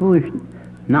 It'd be foolish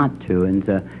not to. And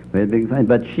we had a big fight.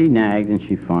 But she nagged and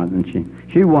she fought and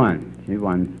she won. She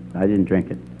won. I didn't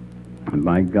drink it. And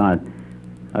by God,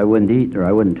 I wouldn't eat or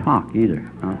I wouldn't talk either.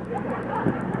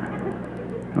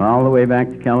 All the way back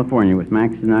to California with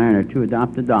Max and I and our two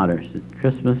adopted daughters at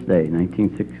Christmas Day,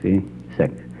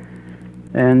 1966.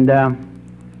 And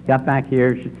got back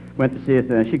here. She went to see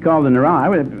us. She called the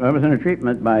neurologist. I was under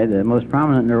treatment by the most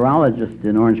prominent neurologist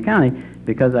in Orange County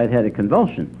because I'd had a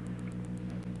convulsion.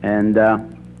 And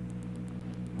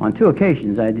on two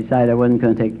occasions, I decided I wasn't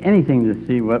going to take anything to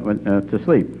see what would, to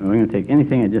sleep. I wasn't going to take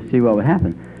anything and just see what would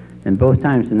happen. And both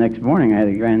times the next morning, I had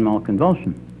a grand mal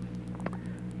convulsion.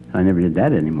 I never did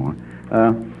that anymore.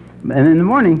 And in the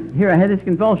morning, here I had this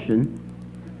convulsion,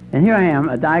 and here I am,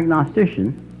 a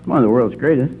diagnostician, one of the world's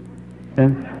greatest,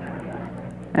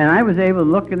 and I was able to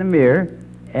look in the mirror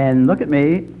and look at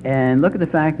me and look at the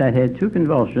fact that I had two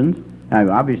convulsions. Now,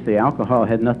 obviously, alcohol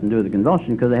had nothing to do with the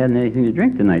convulsion because I hadn't had anything to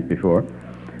drink the night before.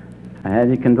 I had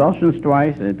the convulsions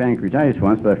twice. I had pancreatitis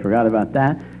once, but I forgot about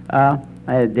that.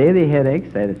 I had daily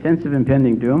headaches. I had a sense of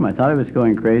impending doom. I thought I was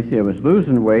going crazy. I was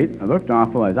losing weight. I looked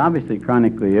awful. I was obviously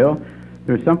chronically ill.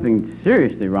 There was something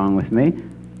seriously wrong with me.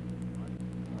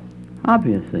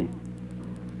 Obviously.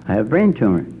 I have a brain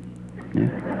tumor. Yeah.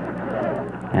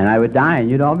 And I would die, and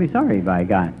you'd all be sorry, by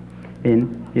God.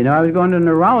 And, I was going to a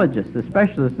neurologist, a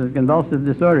specialist in convulsive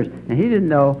disorders, and he didn't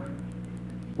know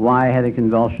why I had a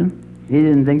convulsion. He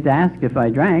didn't think to ask if I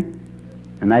drank,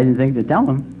 and I didn't think to tell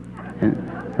him. And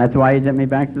that's why he sent me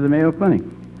back to the Mayo Clinic.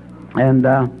 And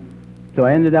so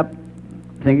I ended up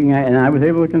thinking, and I was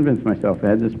able to convince myself I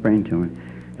had this brain tumor.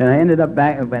 And I ended up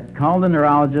called the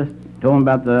neurologist, told him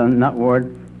about the nut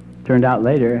ward. Turned out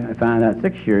later, I found out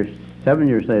 7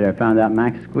 years later, I found out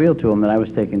Max squealed to him that I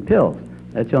was taking pills.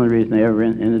 That's the only reason they ever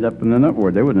ended up in the nut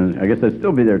ward. They wouldn't, I guess I'd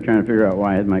still be there trying to figure out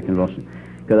why I had my convulsion,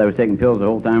 because I was taking pills the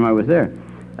whole time I was there.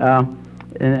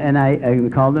 And I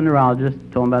called the neurologist,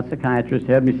 told him about psychiatrist,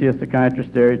 had me see a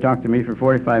psychiatrist there. He talked to me for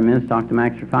 45 minutes, talked to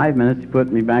Max for 5 minutes. He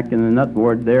put me back in the nut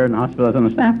ward there in the hospital. I was on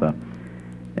the staff up.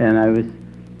 And I was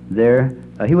there.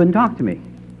 He wouldn't talk to me.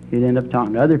 He'd end up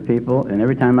talking to other people, and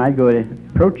every time I'd go to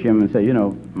approach him and say,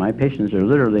 my patients are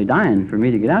literally dying for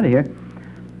me to get out of here,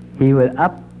 he would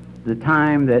up the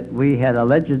time that we had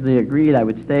allegedly agreed I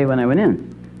would stay when I went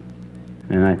in.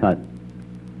 And I thought,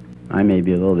 I may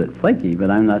be a little bit flaky,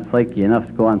 but I'm not flaky enough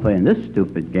to go on playing this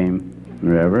stupid game or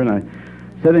whatever. And I,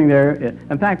 sitting there,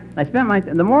 in fact,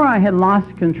 the more I had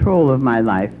lost control of my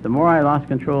life, the more I lost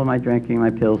control of my drinking, my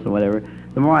pills or whatever,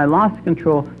 the more I lost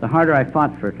control, the harder I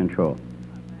fought for control.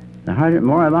 The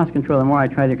more I lost control, the more I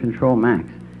tried to control Max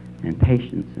and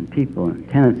patients and people and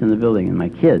tenants in the building and my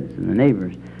kids and the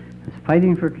neighbors. I was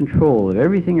fighting for control of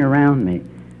everything around me.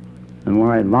 The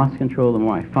more I lost control, the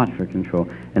more I fought for control.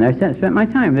 And I spent my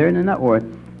time there in the nut ward.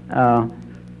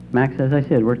 Max, as I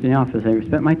said, worked in the office. I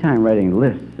spent my time writing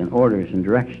lists and orders and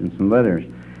directions and letters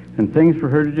and things for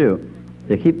her to do.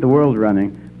 to keep the world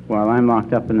running while I'm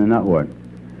locked up in the nut ward.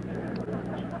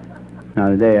 Now,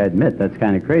 today I admit that's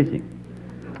kind of crazy.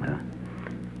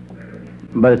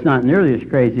 But it's not nearly as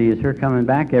crazy as her coming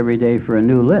back every day for a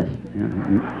new list. You know.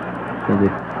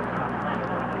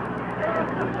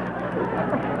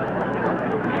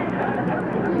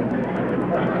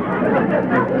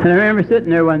 And I remember sitting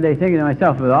there one day thinking to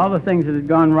myself, with all the things that had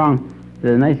gone wrong,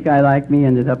 that a nice guy like me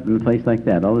ended up in a place like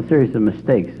that. All the series of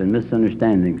mistakes and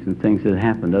misunderstandings and things that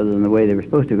happened other than the way they were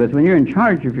supposed to. Because when you're in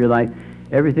charge of your life,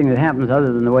 everything that happens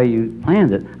other than the way you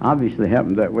planned it obviously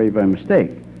happened that way by mistake,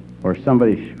 or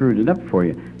somebody screwed it up for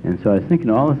you. And so I was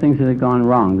thinking of all the things that had gone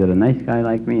wrong, that a nice guy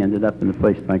like me ended up in a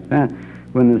place like that,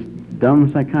 when this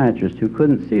dumb psychiatrist who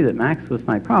couldn't see that Max was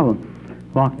my problem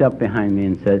walked up behind me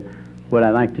and said, "Would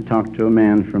I like to talk to a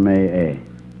man from AA?"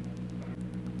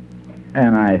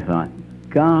 And I thought,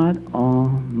 God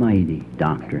almighty,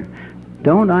 doctor,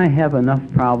 don't I have enough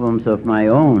problems of my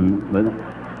own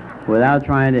without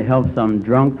trying to help some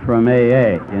drunk from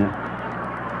AA? You know?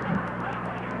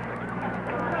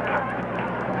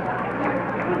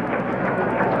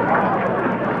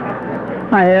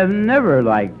 I have never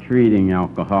liked treating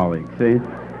alcoholics. See,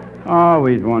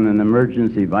 always want an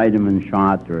emergency vitamin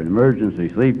shot or an emergency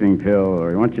sleeping pill,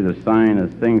 or want you to sign a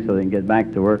thing so they can get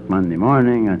back to work Monday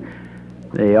morning. And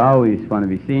they always want to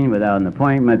be seen without an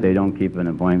appointment. They don't keep an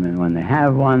appointment when they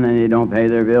have one, and they don't pay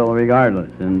their bill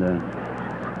regardless. And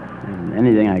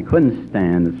anything I couldn't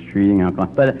stand is treating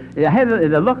alcohol. But I had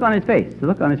the look on his face. The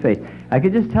look on his face. I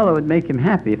could just tell it would make him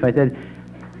happy if I said,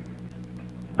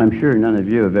 "I'm sure none of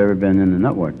you have ever been in the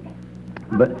nut ward.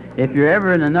 But if you're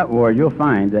ever in a nut ward, you'll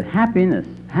find that happiness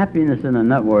in a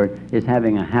nut ward is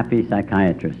having a happy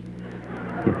psychiatrist.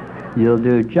 You'll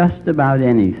do just about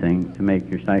anything to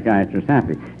make your psychiatrist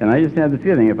happy." And I just had the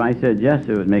feeling if I said yes,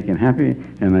 it would make him happy,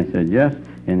 and I said yes,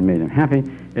 and it made him happy,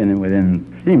 and then within,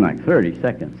 seemed like 30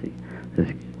 seconds,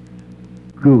 this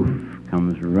goof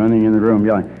comes running in the room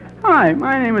yelling, "Hi,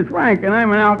 my name is Frank, and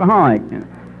I'm an alcoholic."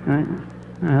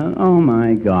 Oh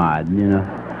my God, you know.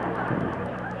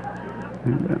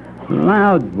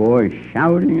 Loud voice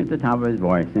shouting at the top of his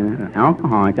voice, you know,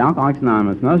 Alcoholics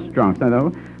Anonymous, no drunks. I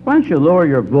thought, why don't you lower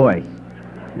your voice?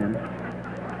 You know?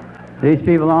 These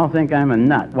people all think I'm a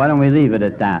nut. Why don't we leave it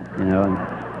at that, you know?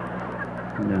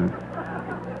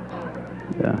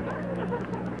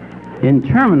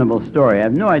 Interminable story. I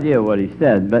have no idea what he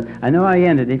said, but I know how he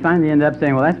ended. He finally ended up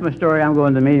saying, "Well, that's my story. I'm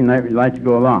going to the meeting. I'd like to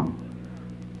go along."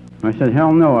 I said,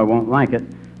 "Hell no, I won't like it,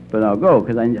 but I'll go,"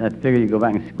 because I figured he'd go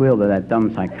back and squeal to that dumb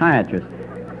psychiatrist.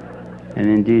 And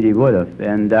indeed he would have.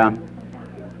 And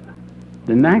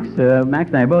then Max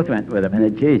and I both went with him.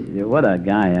 And geez, what a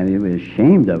guy. I mean, we were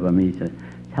ashamed of him. He's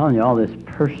telling you all this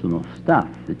personal stuff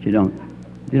that you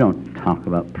don't talk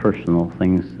about personal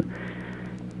things.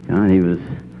 God, he was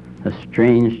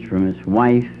estranged from his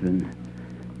wife and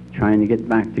trying to get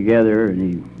back together, and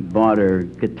he bought her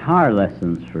guitar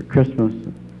lessons for Christmas.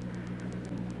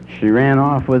 She ran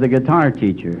off with a guitar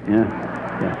teacher. Yeah.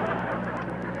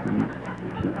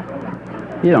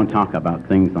 You don't talk about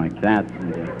things like that.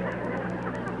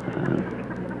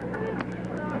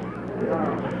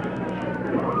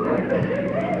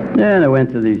 Then I went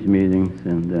to these meetings,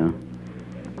 and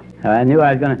I knew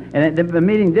I was going to... And the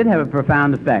meeting did have a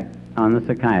profound effect on the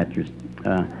psychiatrist.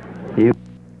 He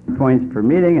points per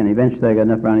meeting, and eventually I got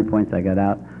enough brownie points, I got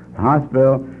out of the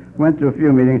hospital, went to a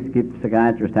few meetings to keep the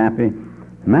psychiatrist happy.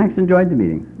 Max enjoyed the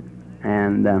meetings,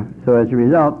 and so as a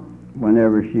result,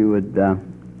 whenever she would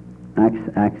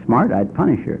act smart, I'd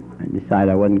punish her and decide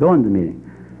I wasn't going to the meeting.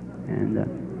 And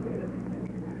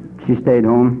she stayed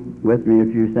home with me a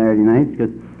few Saturday nights,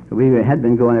 because we had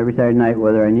been going every Saturday night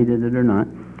whether I needed it or not.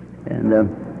 And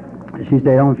she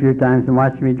stayed home a few times and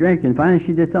watched me drink, and finally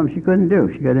she did something she couldn't do.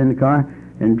 She got in the car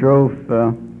and drove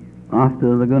off to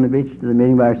Laguna Beach to the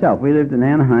meeting by herself. We lived in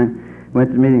Anaheim,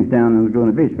 went to meetings down in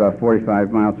Laguna Beach, about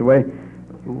 45 miles away.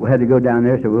 We had to go down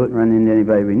there so we wouldn't run into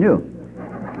anybody we knew.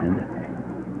 And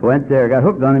went there, got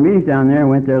hooked on the meetings down there, and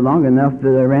went there long enough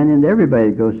that I ran into everybody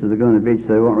that goes to Laguna Beach,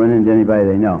 so they won't run into anybody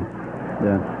they know.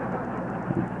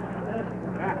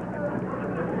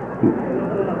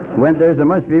 Went there so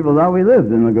much people thought we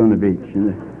lived in Laguna Beach.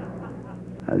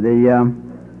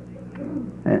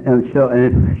 And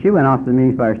she went off to the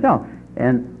meetings by herself.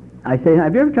 And I say,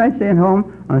 have you ever tried staying home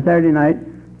on a Saturday night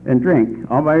and drink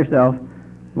all by yourself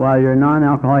while your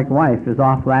non-alcoholic wife is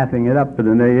off laughing it up at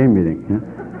an AA meeting? You know?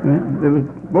 It was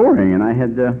boring, and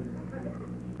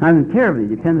I'm terribly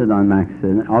dependent on Max,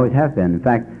 and always have been. In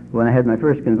fact, when I had my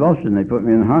first convulsion, they put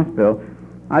me in the hospital.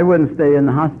 I wouldn't stay in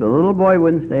the hospital. Little boy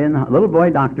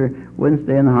doctor wouldn't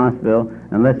stay in the hospital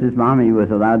unless his mommy was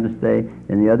allowed to stay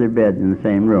in the other bed in the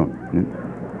same room. And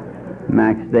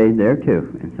Max stayed there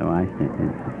too, and so I stayed.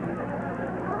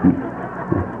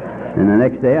 And the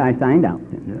next day I signed out.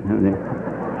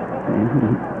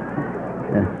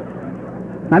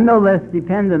 I'm no less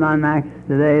dependent on Max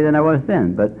today than I was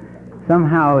then, but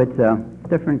somehow it's a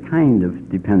different kind of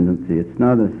dependency. It's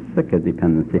not a sick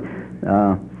dependency.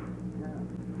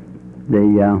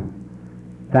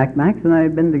 In fact, Max and I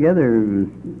have been together, and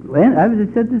I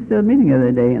said this at a meeting the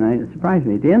other day, and it surprised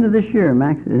me. At the end of this year,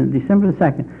 December the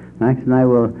 2nd, Max and I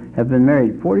will have been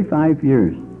married 45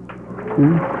 years.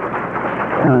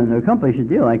 To accomplish a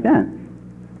deal like that,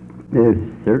 there's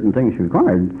certain things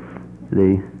required.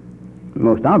 The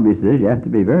most obvious is you have to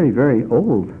be very, very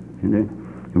old. And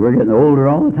we're getting older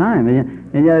all the time,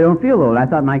 and yet I don't feel old. I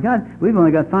thought, my God, we've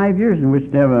only got 5 years in which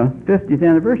to have a 50th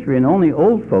anniversary, and only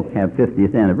old folk have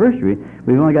 50th anniversary.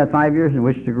 We've only got 5 years in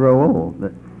which to grow old.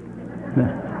 But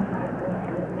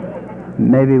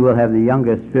maybe we'll have the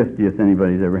youngest 50th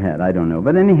anybody's ever had. I don't know.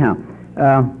 But anyhow,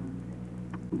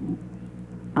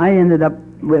 I ended up,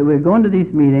 we're going to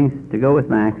these meetings to go with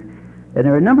Max, and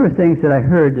there were a number of things that I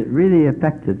heard that really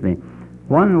affected me.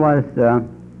 One was,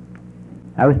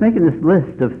 I was making this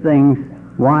list of things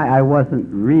why I wasn't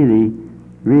really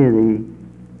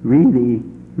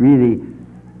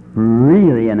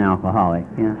an alcoholic.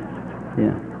 And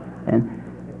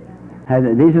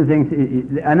these are things,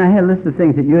 and I had a list of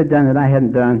things that you had done that I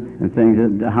hadn't done, and things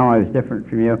that, how I was different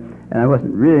from you, and I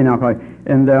wasn't really an alcoholic.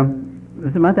 And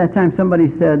about that time, somebody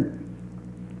said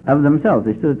of themselves,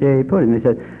 they stood at the AA podium, they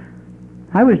said,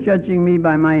 I was judging me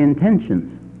by my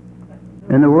intentions,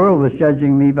 and the world was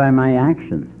judging me by my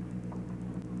actions.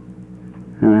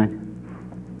 And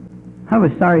I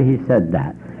was sorry he said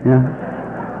that.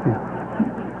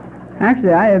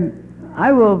 Actually,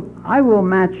 I will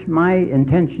match my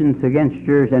intentions against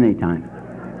yours anytime.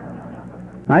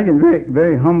 I can very,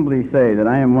 very humbly say that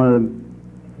I am one of the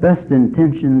best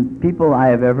intentioned people I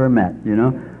have ever met,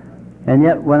 And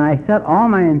yet, when I set all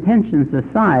my intentions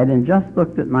aside and just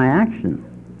looked at my actions,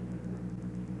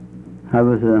 I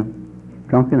was a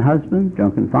drunken husband,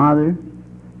 drunken father,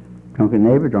 drunken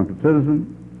neighbor, drunken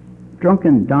citizen,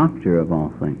 drunken doctor of all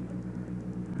things,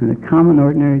 and a common,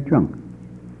 ordinary drunk.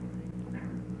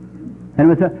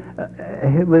 And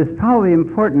it was probably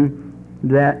important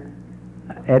that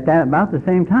at about the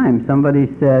same time somebody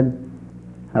said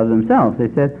of themselves, they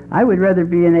said, I would rather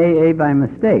be in AA by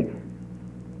mistake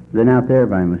than out there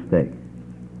by mistake.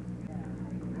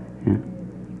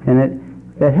 And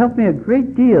that helped me a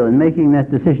great deal in making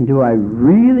that decision. Do I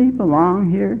really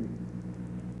belong here?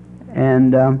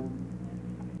 And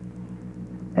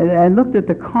I looked at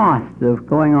the cost of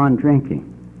going on drinking.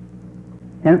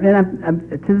 And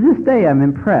to this day, I'm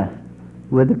impressed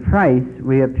with the price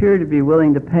we appear to be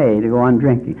willing to pay to go on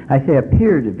drinking. I say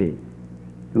appear to be.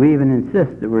 We even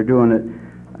insist that we're doing it,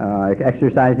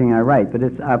 exercising our right, but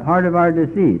it's a part of our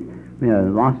disease.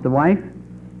 Lost a wife?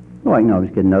 Oh, I can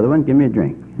always get another one. Give me a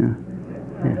drink.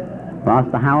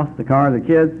 Lost the house, the car, the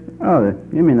kids? Oh,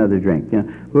 give me another drink.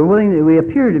 We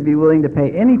appear to be willing to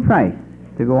pay any price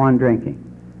to go on drinking.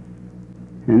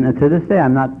 And to this day, I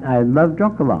love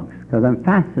drunkalogs because I'm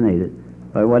fascinated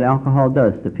by what alcohol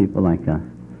does to people like us.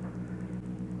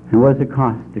 And what does it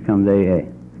cost to come to AA?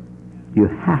 You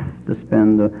have to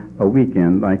spend a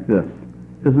weekend like this.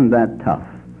 Isn't that tough?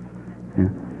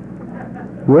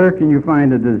 Where can you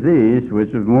find a disease which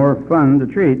is more fun to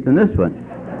treat than this one?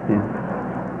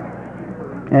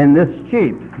 And this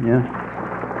cheap,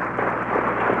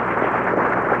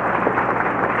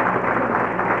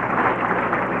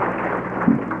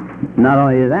 Not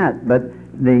only that, but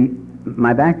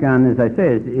my background, as I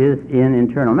say, is in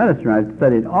internal medicine. I've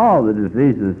studied all the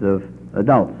diseases of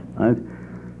adults. I've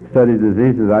studied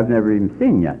diseases I've never even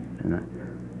seen yet. And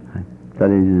I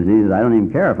study diseases I don't even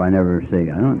care if I never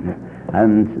see.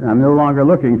 I'm no longer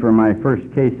looking for my first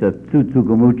case of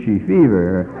Tsutsugamuchi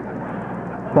fever or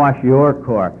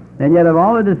kwashiorkor. And yet of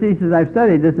all the diseases I've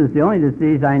studied, this is the only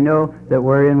disease I know that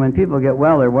we're in when people get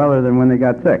well, they're weller than when they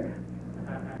got sick.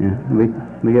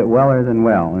 We get weller than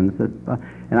well. And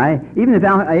even if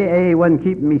AA wasn't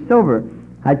keeping me sober,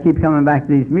 I'd keep coming back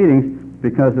to these meetings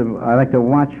because I like to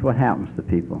watch what happens to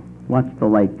people. Watch the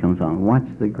light comes on. Watch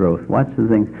the growth. Watch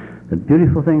the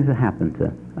beautiful things that happen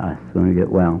to us when we get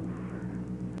well.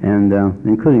 And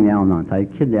including the Al-Anons. I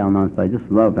kid the Al-Anons, but I just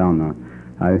love Al-Anon.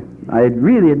 I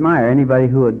really admire anybody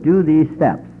who would do these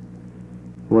steps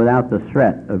without the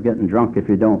threat of getting drunk if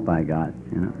you don't, by God.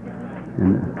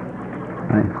 And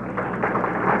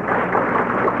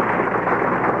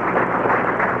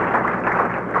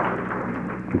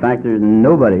fact, there's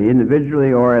nobody,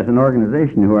 individually or as an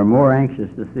organization, who are more anxious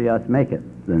to see us make it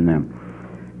than them.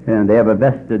 And they have a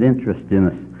vested interest in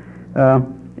us.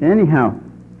 Anyhow,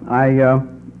 I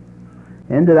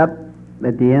ended up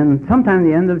at the end, sometime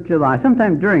the end of July,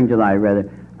 sometime during July, rather,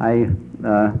 I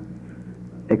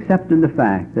accepted the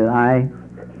fact that I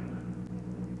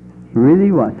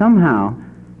really was, somehow,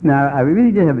 now I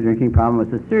really did have a drinking problem.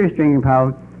 It was a serious drinking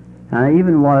problem, and I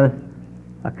even was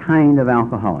a kind of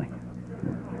alcoholic.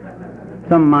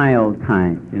 Some mild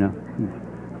kind, you know.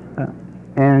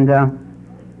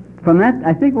 From that,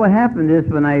 I think what happened is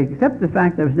when I accepted the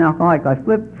fact that I was an alcoholic, I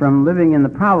flipped from living in the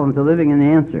problem to living in the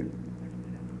answer.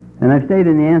 And I've stayed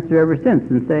in the answer ever since,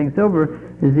 and staying sober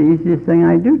is the easiest thing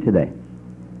I do today.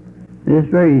 It is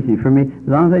very easy for me. As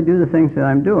long as I do the things that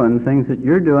I'm doing, the things that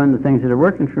you're doing, the things that are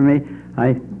working for me,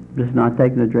 I just not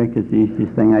taking a drink is the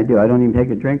easiest thing I do. I don't even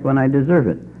take a drink when I deserve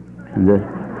it. And this,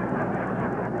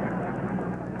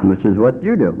 which is what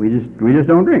you do. We just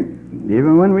don't drink,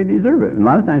 even when we deserve it. And a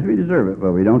lot of times we deserve it,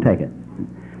 but we don't take it.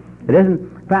 It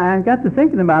isn't. I got to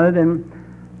thinking about it, and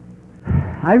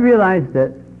I realized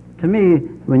that, to me,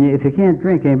 if you can't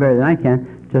drink any better than I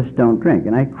can, just don't drink.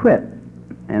 And I quit.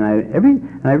 And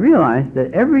I realized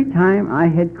that every time I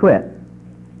had quit,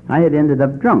 I had ended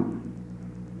up drunk.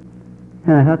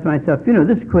 And I thought to myself,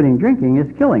 this quitting drinking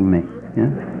is killing me. You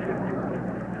know?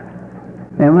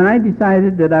 And when I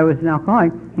decided that I was an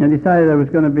alcoholic, I decided I was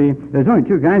going to be, there's only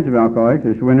two kinds of alcoholics,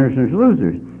 there's winners and there's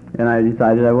losers. And I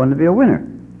decided I wanted to be a winner.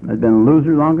 I'd been a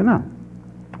loser long enough.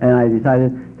 And I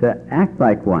decided to act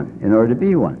like one in order to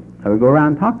be one. I would go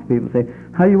around and talk to people and say,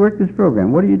 how do you work this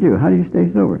program? What do you do? How do you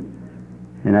stay sober?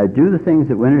 And I'd do the things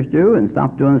that winners do and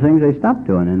stop doing the things they stop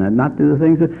doing. And I'd not do the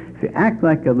things that, if you act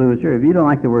like a loser, if you don't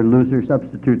like the word loser,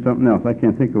 substitute something else. I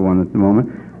can't think of one at the moment.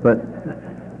 But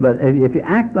if you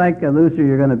act like a loser,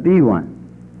 you're going to be one.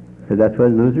 Because that's what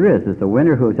a loser is. It's a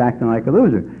winner who's acting like a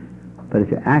loser. But if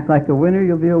you act like a winner,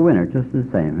 you'll be a winner, just the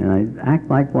same. And I act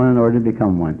like one in order to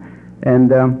become one.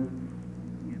 And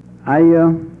I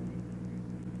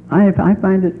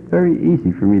find it very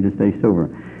easy for me to stay sober.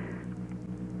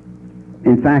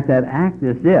 In fact, that act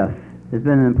as if has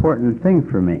been an important thing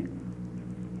for me.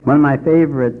 One of my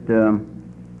favorite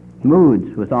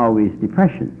moods was always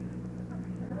depression.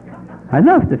 I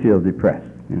love to feel depressed.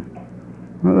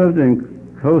 I love to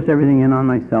close everything in on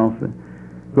myself, and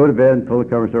go to bed and pull the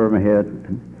covers over my head,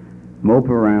 and mope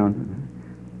around.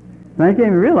 And I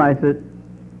came to realize that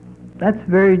that's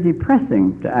very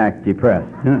depressing to act depressed.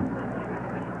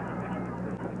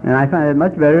 And I find it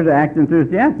much better to act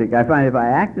enthusiastic. I find if I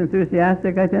act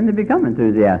enthusiastic, I tend to become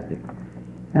enthusiastic.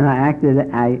 And I act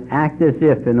as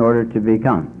if in order to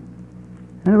become.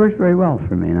 And it works very well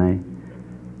for me. And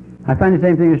I find the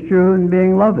same thing is true in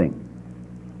being loving.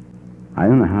 I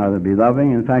don't know how to be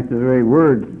loving. In fact, the very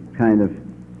word kind of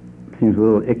seems a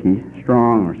little icky,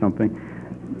 strong or something.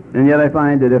 And yet I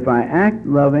find that if I act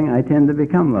loving, I tend to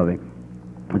become loving.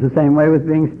 It's the same way with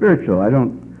being spiritual.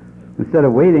 Instead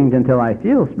of waiting until I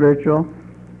feel spiritual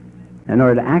in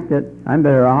order to act it, I'm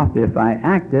better off if I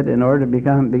act it in order to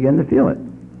begin to feel it.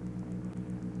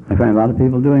 I find a lot of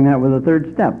people doing that with the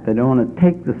third step. They don't want to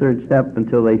take the third step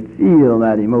until they feel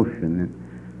that emotion. And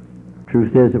the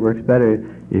truth is, it works better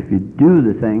if you do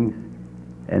the things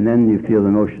and then you feel the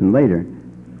emotion later.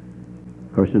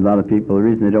 Of course, there's a lot of people, the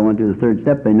reason they don't want to do the third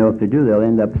step, they know if they do, they'll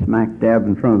end up smack dab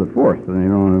in front of the fourth, and they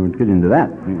don't want to get into that.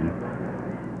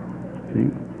 See?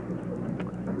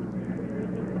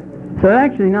 So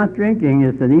actually not drinking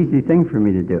is an easy thing for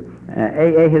me to do.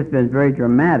 AA has been very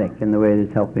dramatic in the way it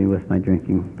has helped me with my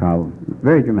drinking problem.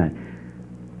 Very dramatic.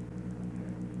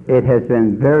 It has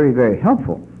been very, very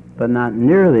helpful, but not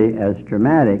nearly as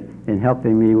dramatic in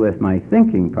helping me with my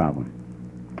thinking problem.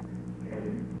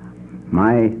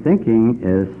 My thinking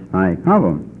is my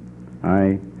problem.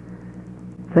 I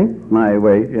think my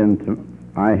way into...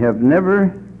 I have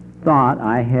never thought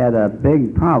I had a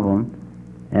big problem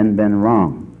and been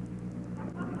wrong.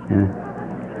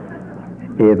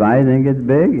 If I think it's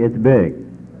big, it's big.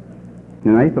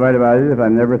 And I used to write about it if I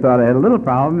never thought I had a little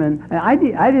problem, and I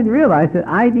didn't realize that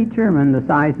I determine the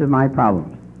size of my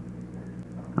problems.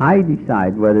 I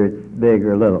decide whether it's big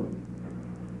or little.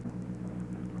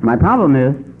 My problem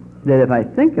is that if I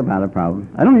think about a problem,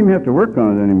 I don't even have to work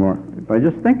on it anymore. If I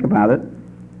just think about it,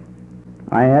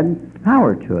 I add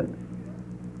power to it.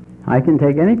 I can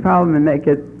take any problem and make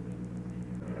it,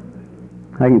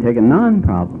 I can take a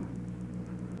non-problem.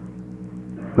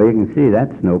 Well, you can see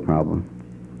that's no problem.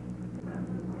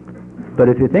 But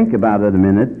if you think about it a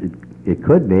minute, it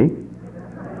could be.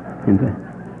 And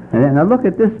then now look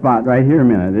at this spot right here a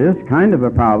minute. It is kind of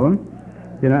a problem,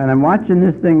 and I'm watching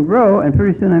this thing grow, and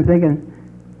pretty soon I'm thinking,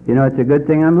 you know, it's a good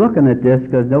thing I'm looking at this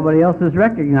because nobody else is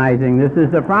recognizing this is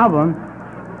the problem.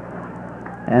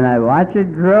 And I watch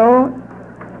it grow,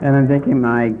 and I'm thinking,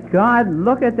 my God,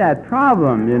 look at that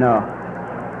problem, you know.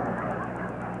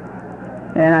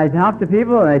 And I talk to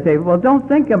people, and they say, well, don't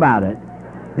think about it.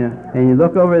 You know, and you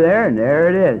look over there, and there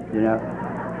it is, you know.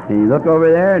 And you look over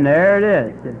there, and there it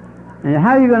is. And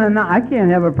how are you going to not? I can't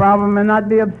have a problem and not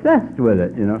be obsessed with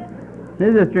it, you know.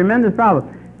 This is a tremendous problem.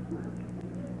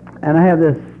 And I have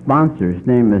this sponsor. His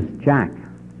name is Jack.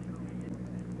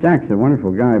 Jack's a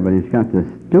wonderful guy, but he's got this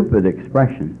stupid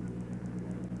expression.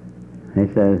 He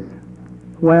says,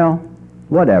 well,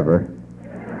 whatever.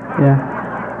 Yeah.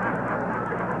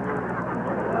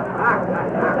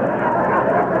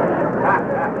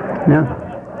 Now,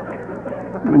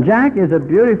 Jack is a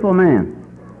beautiful man.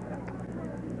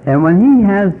 And when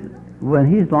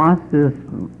he's lost his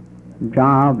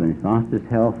job and he's lost his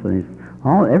health and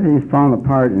everything's fallen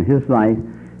apart in his life,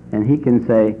 and he can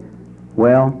say,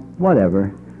 well,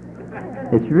 whatever.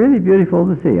 It's really beautiful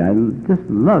to see. I just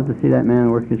love to see that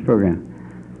man work his program.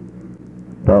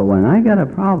 But when I got a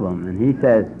problem and he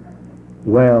says,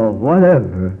 well,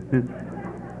 whatever,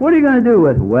 what are you going to do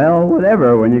with, well,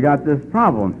 whatever, when you got this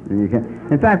problem? And you can,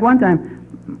 in fact, one time,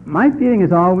 my feeling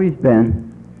has always been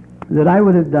that I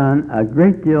would have done a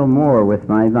great deal more with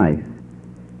my life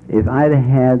if I'd have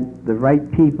had the right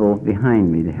people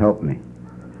behind me to help me.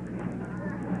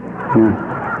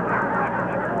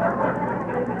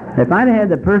 If I'd have had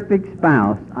the perfect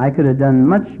spouse, I could have done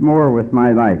much more with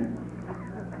my life.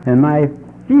 And my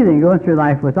feeling going through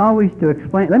life was always to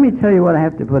explain, let me tell you what I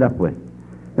have to put up with.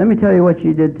 Let me tell you what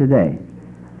she did today.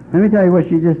 Let me tell you what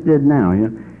she just did now. You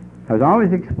know, I was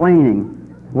always explaining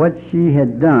what she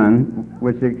had done,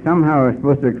 which somehow was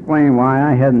supposed to explain why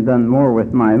I hadn't done more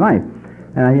with my life.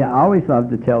 And I always loved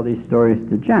to tell these stories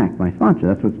to Jack, my sponsor.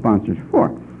 That's what sponsors are for.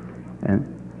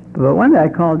 But one day I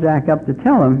called Jack up to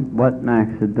tell him what Max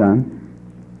had done,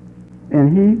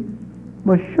 and he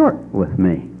was short with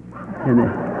me.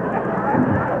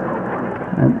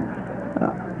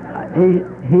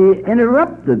 He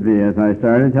interrupted me as I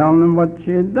started telling him what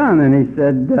she had done, and he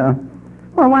said,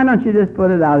 well, why don't you just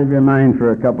put it out of your mind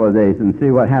for a couple of days and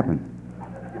see what happens?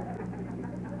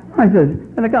 I said,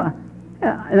 in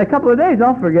a couple of days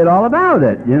I'll forget all about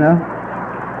it, you know.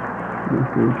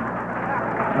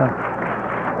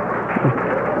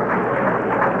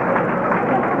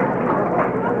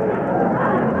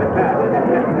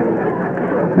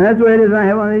 And that's the way it is when I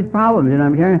have one of these problems, you know.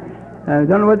 I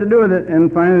don't know what to do with it,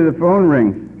 and finally the phone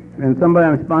rings, and somebody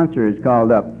I'm sponsor is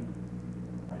called up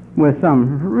with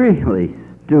some really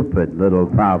stupid little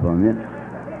problem.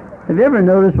 Have you ever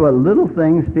noticed what little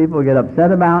things people get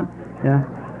upset about? Yeah,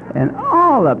 and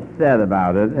all upset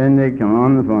about it, and they come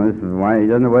on the phone. This is why he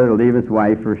doesn't know whether to leave his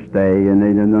wife or stay, and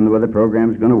they don't know whether the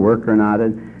program's going to work or not.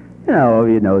 And you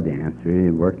know the answer.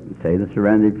 You work, say the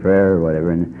Serenity Prayer or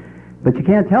whatever, but you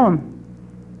can't tell them.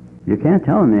 You can't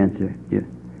tell them the answer.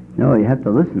 No, you have to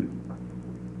listen.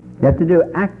 You have to do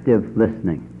active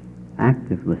listening.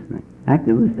 Active listening.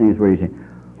 Active listening is where you say,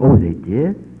 oh, they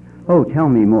did? Oh, tell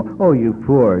me more. Oh, you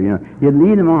poor, you know. You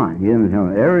lead them on. You tell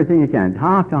them everything you can.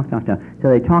 Talk, till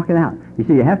they talk it out. You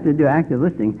see, you have to do active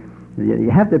listening. You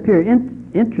have to appear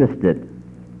interested,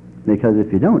 because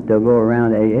if you don't, they'll go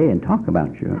around AA and talk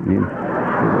about you.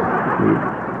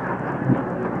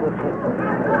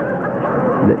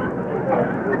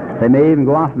 They may even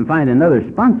go off and find another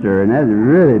sponsor, and that'd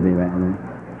really be bad.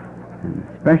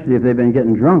 Especially if they've been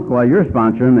getting drunk while you're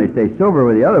sponsoring, they stay sober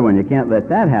with the other one. You can't let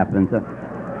that happen. So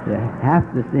you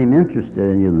have to seem interested,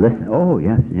 and you listen. Oh,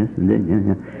 yes, indeed.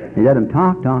 Yeah. You let them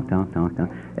talk.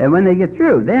 And when they get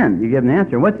through, then you give them the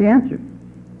answer. What's the answer?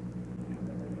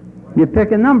 You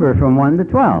pick a number from 1 to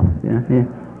 12.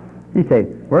 You say,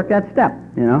 work that step,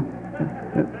 you know.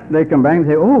 They come back and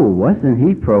say, oh, wasn't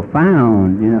he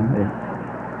profound, you know.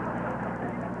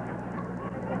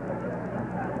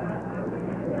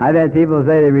 I've had people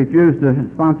say they refuse to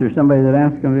sponsor somebody that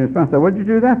asks them to sponsor. What'd you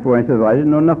do that for? I said, well, I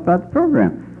didn't know enough about the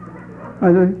program.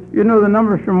 I said, you know the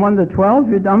numbers from 1 to 12,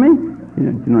 you dummy?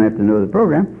 You don't have to know the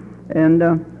program. And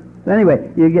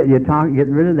anyway, you get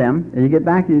rid of them, and you get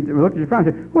back, you look at your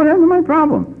problem, and say, what happened to my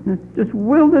problem? It's just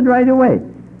wilted right away.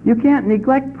 You can't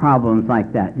neglect problems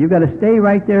like that. You've got to stay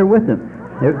right there with them.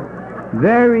 They're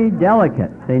very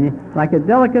delicate. They need, like a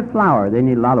delicate flower, they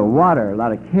need a lot of water, a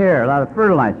lot of care, a lot of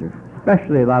fertilizer.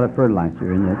 Especially a lot of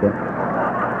fertilizer in it.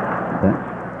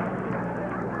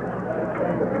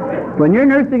 When you're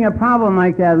nursing a problem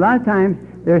like that, a lot of times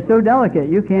they're so delicate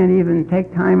you can't even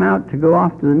take time out to go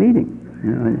off to the meeting.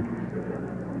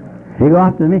 You go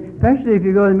off to the meeting, especially if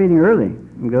you go to the meeting early.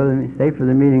 and stay for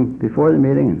the meeting before the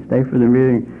meeting, and stay for the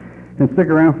meeting, and stick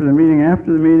around for the meeting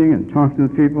after the meeting, and talk to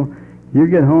the people. You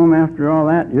get home after all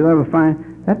that, you'll ever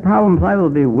find that problem's liable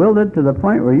to be wilted to the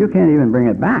point where you can't even bring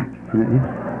it back.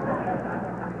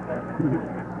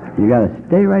 You got to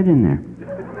stay right in there.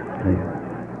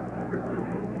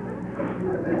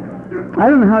 I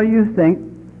don't know how you think,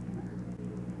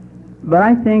 but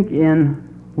I think in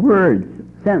words,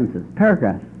 sentences,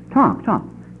 paragraphs. Talk.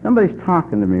 Somebody's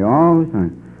talking to me all the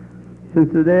time.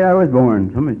 Since the day I was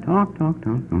born, somebody talk.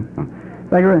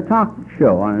 It's like a talk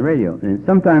show on the radio, and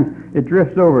sometimes it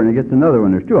drifts over and it gets another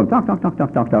one. There's two of them. Talk,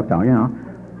 you know.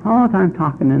 All the time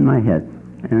talking in my head.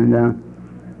 And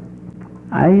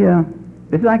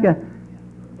it's like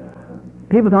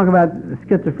people talk about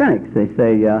schizophrenics. They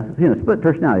say, split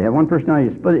personality. You have one personality,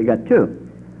 you split it, you got two.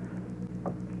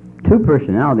 Two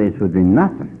personalities would be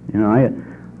nothing. You know,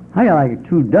 I got like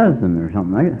 24 or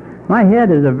something. My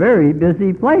head is a very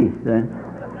busy place.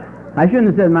 I shouldn't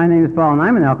have said my name is Paul and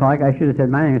I'm an alcoholic. I should have said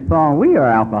my name is Paul and we are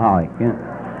alcoholics. You know?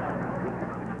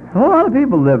 A whole lot of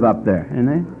people live up there, and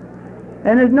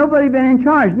there's nobody been in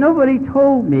charge. Nobody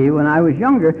told me when I was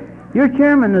younger, you're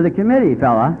chairman of the committee,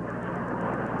 fella.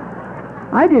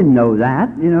 I didn't know that,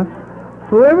 you know.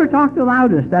 Whoever talked the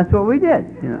loudest, that's what we did,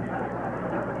 you know.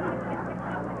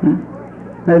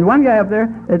 There's one guy up there,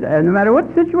 no matter what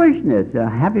the situation is,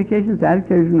 happy occasion, sad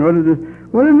occasion, what it is,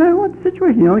 well, no matter what the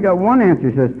situation, he only got one answer.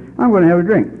 He says, I'm going to have a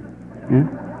drink. You know?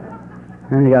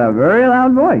 And he got a very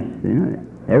loud voice, you know.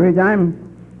 Every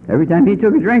time he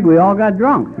took a drink, we all got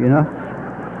drunk, you know.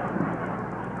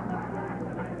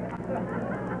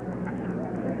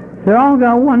 They all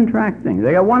got one-track thing.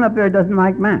 They got one up there that doesn't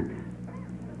like Max.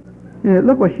 You know,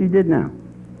 look what she did now.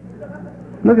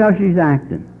 Look how she's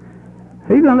acting.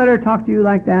 Are you going to let her talk to you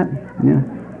like that? Yeah.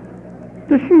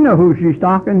 Does she know who she's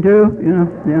talking to? You know?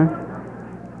 Yeah.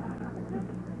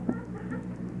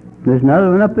 There's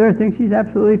another one up there who thinks she's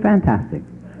absolutely fantastic.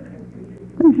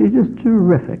 I think she's just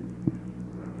terrific.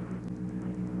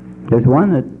 There's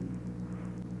one that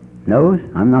knows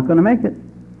I'm not going to make it.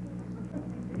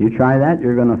 You try that,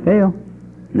 you're going to fail.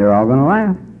 They're all going to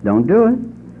laugh. Don't do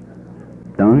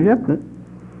it. Don't accept it.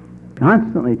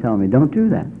 Constantly tell me, don't do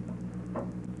that.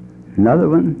 Another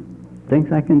one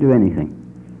thinks I can do anything.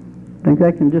 Thinks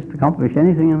I can just accomplish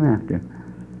anything I'm after.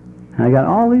 And I got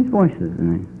all these voices,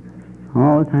 and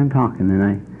all the time talking.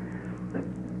 And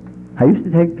I used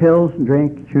to take pills and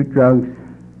drink, shoot drugs,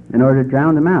 in order to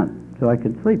drown them out, so I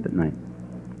could sleep at night.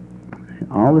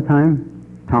 All the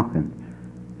time talking.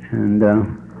 And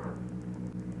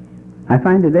I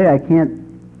find today I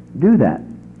can't do that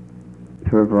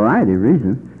for a variety of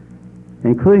reasons,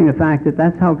 including the fact that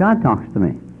that's how God talks to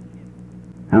me.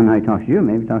 I don't know how he talks to you.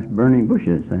 Maybe he talks to burning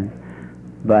bushes.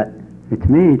 But it's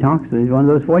me he talks to. He's one of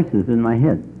those voices in my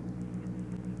head.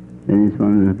 And he's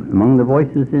among the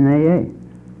voices in AA.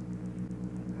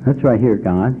 That's where I hear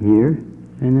God, here,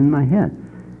 and in my head.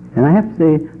 And I have to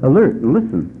stay alert and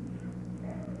listen.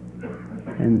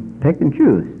 And pick and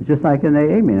choose. It's just like an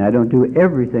AA meeting. I don't do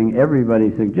everything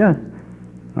everybody suggests.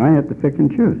 I have to pick and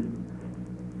choose.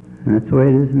 And that's the way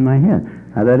it is in my head.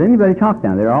 I let anybody talk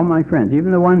down. They're all my friends.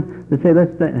 Even the ones that say,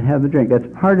 let's have a drink. That's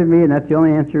part of me, and that's the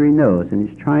only answer he knows. And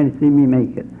he's trying to see me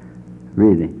make it,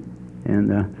 really.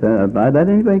 And so I let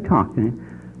anybody talk. And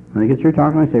when they get through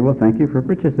talking, I say, well, thank you for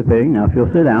participating. Now, if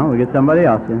you'll sit down, we'll get somebody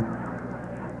else in.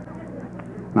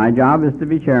 My job is to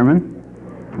be chairman.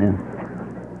 Yeah.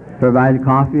 Provide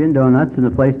coffee and donuts and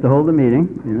a place to hold the meeting,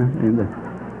 you know. And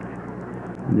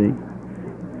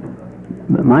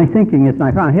but my thinking is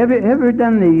my problem. Have you ever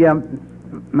done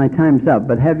my time's up,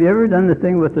 but have you ever done the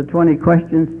thing with the 20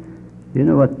 questions? You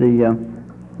know what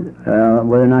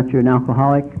whether or not you're an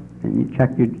alcoholic, and you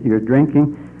check your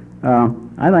drinking.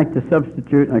 I like to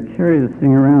substitute, I carry this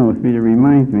thing around with me to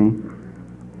remind me.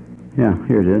 Yeah,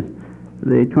 here it is.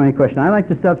 The 20 questions. I like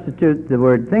to substitute the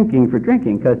word thinking for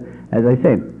drinking, because, as I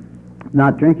say,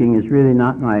 not drinking is really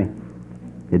not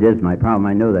it is my problem.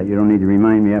 I know that. You don't need to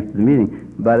remind me after the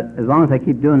meeting. But as long as I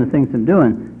keep doing the things I'm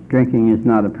doing, drinking is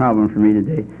not a problem for me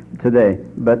today.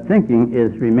 But thinking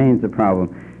remains a problem.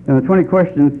 And the 20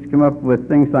 questions come up with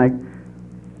things like,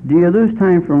 do you lose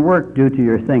time from work due to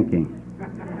your thinking?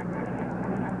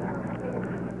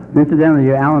 Incidentally,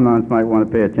 your Al-Anons might want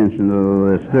to pay attention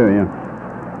to this too, you know.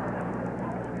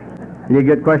 You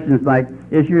get questions like,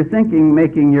 is your thinking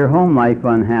making your home life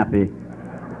unhappy?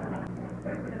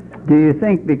 Do you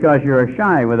think because you're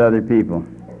shy with other people?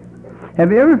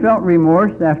 Have you ever felt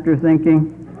remorse after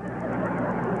thinking?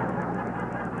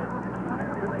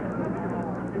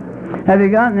 Have you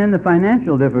gotten into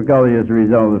financial difficulty as a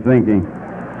result of thinking?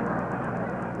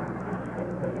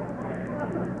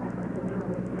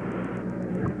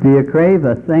 Do you crave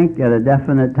a think at a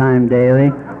definite time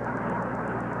daily?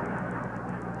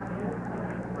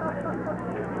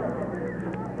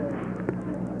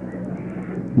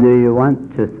 Do you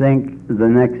want to think the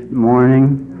next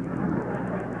morning?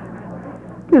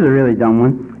 Here's a really dumb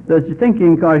one. Does your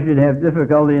thinking cause you to have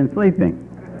difficulty in sleeping?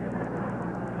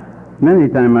 Many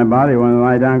times my body wants to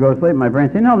lie down and go to sleep. My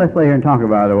brain says, no, let's lay here and talk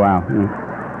about it a while.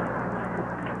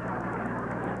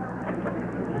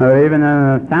 Or even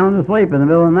sound asleep in the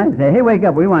middle of the night, say, hey, wake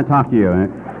up, we want to talk to you.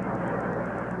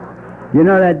 You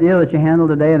know that deal that you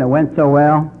handled today and it went so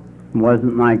well? It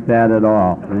wasn't like that at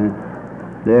all.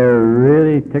 They're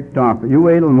really ticked off. You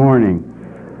wait till morning.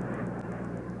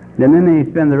 And then they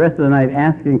spend the rest of the night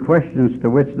asking questions to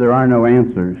which there are no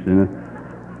answers. And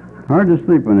it's hard to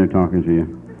sleep when they're talking to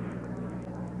you.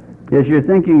 Is your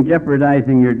thinking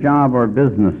jeopardizing your job or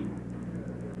business?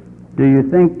 Do you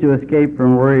think to escape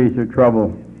from worries or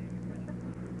trouble?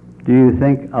 Do you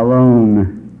think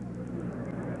alone?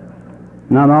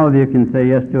 Not all of you can say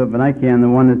yes to it, but I can. The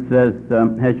one that says,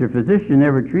 has your physician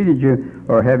ever treated you,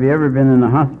 or have you ever been in a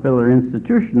hospital or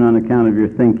institution on account of your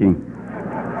thinking?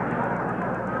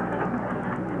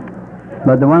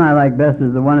 But the one I like best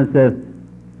is the one that says,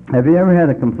 have you ever had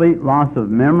a complete loss of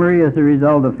memory as a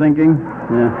result of thinking?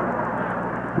 Yeah.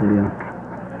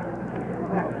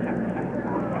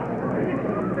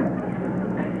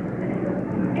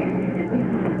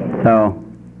 So,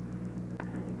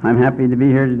 I'm happy to be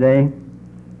here today.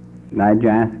 Glad you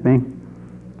asked me.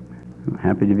 I'm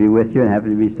happy to be with you, and happy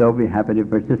to be sober, happy to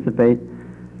participate.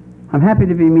 I'm happy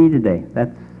to be me today.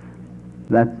 That's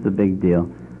the big deal.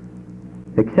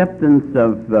 Acceptance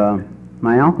of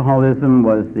my alcoholism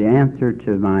was the answer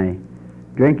to my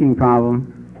drinking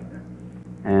problem,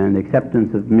 and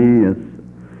acceptance of me as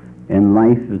in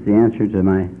life is the answer to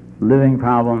my living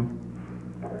problem.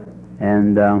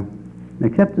 And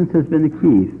acceptance has been the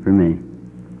key for me.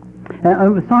 And I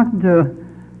was talking to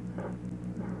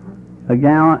a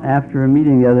gal after a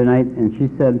meeting the other night, and she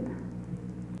said,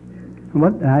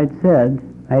 what I'd said,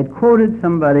 I had quoted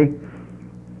somebody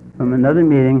from another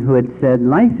meeting who had said,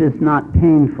 life is not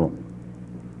painful.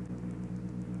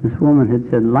 This woman had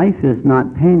said, life is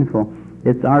not painful.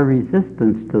 It's our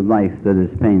resistance to life that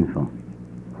is painful.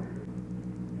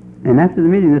 And after the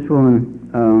meeting, this woman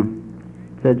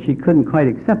said she couldn't quite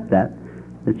accept that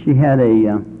she had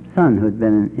a son who had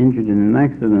been injured in an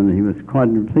accident, and he was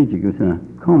quadriplegic, he was in a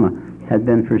coma, had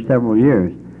been for several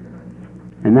years.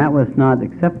 And that was not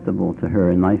acceptable to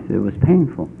her in life. It was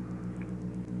painful.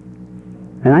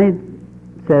 And I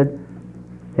said,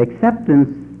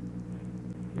 acceptance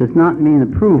does not mean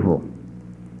approval.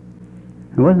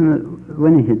 It wasn't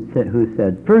Winnie who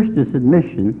said, first is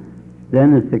admission,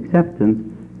 then is acceptance,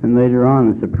 and later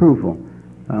on is approval.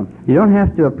 You don't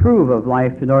have to approve of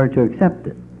life in order to accept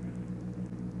it.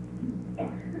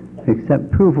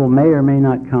 Approval may or may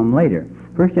not come later.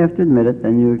 First you have to admit it,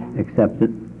 then you accept it.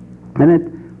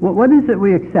 And what is it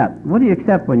we accept? What do you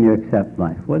accept when you accept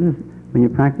life? What is when you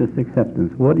practice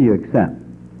acceptance? What do you accept?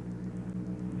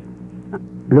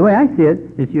 The way I see it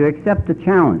is you accept a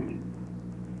challenge.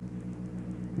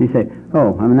 You say,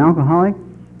 oh, I'm an alcoholic?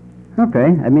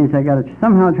 Okay, that means I got to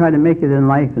somehow try to make it in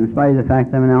life in spite of the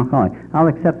fact I'm an alcoholic. I'll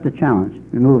accept the challenge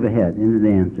and move ahead into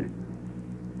the answer.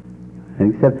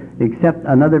 Accept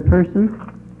another person?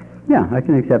 Yeah, I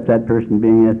can accept that person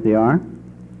being as they are.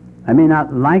 I may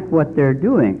not like what they're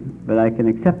doing, but I can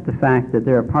accept the fact that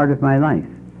they're a part of my life.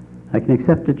 I can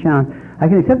accept the challenge. I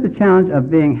can accept the challenge of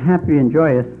being happy and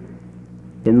joyous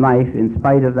in life in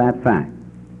spite of that fact.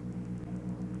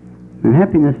 And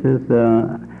happiness is,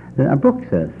 a book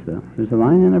says, there's a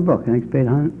line in a book, I think it's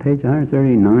page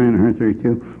 139,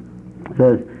 132,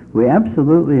 says, we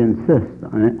absolutely insist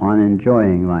on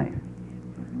enjoying life.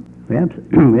 We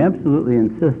absolutely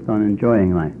insist on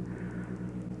enjoying life.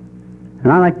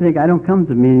 And I like to think I don't come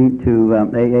to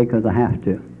AA because I have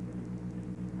to.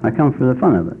 I come for the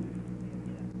fun of it.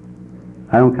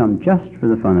 I don't come just for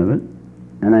the fun of it,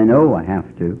 and I know I have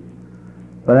to,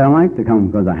 but I don't like to come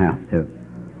because I have to.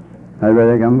 I'd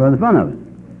rather come for the fun of it,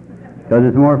 because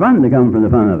it's more fun to come for the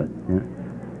fun of it. You know?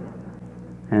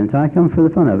 And so I come for the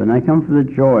fun of it, and I come for the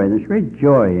joy. There's great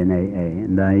joy in AA,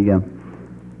 and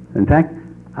in fact,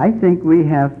 I think we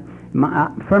have,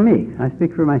 for me, I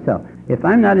speak for myself, if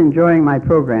I'm not enjoying my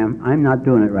program, I'm not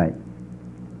doing it right.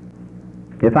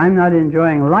 If I'm not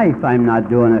enjoying life, I'm not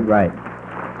doing it right.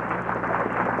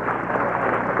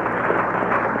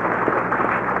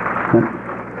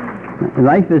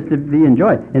 Life is to be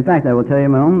enjoyed. In fact, I will tell you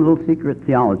my own little secret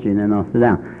theology, and then I'll sit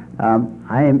down.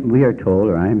 We are told,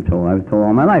 or I am told, I was told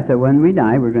all my life, that when we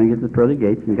die, we're going to get to the pearly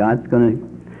gates, and God's going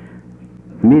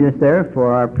to meet us there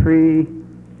for our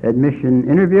pre-admission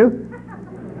interview,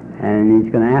 and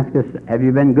he's going to ask us, have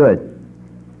you been good?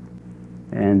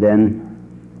 And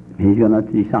then he's going to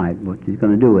decide what he's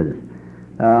going to do with us.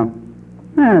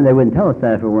 And they wouldn't tell us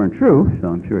that if it weren't true, so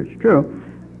I'm sure it's true.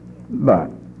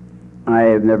 But I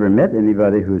have never met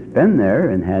anybody who's been there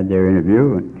and had their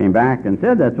interview and came back and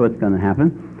said that's what's going to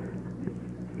happen.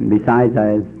 And besides,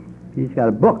 he's got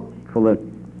a book full of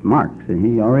marks, and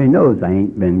he already knows I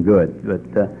ain't been good. But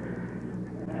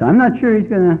so I'm not sure he's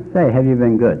going to say, have you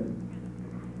been good?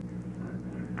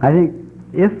 I think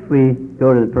if we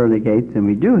go to the pearly gates and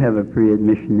we do have a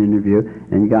pre-admission interview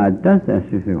and God does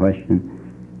ask us a question,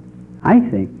 I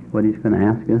think what he's going to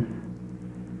ask us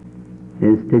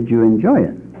is, did you enjoy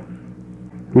it?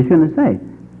 He's going to say,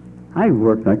 I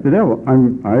worked like the devil.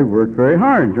 I worked very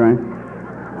hard trying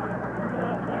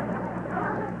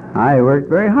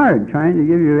to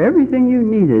give you everything you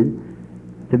needed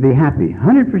to be happy,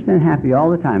 100% happy all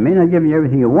the time. May not give you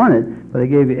everything you wanted, but I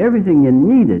gave you everything you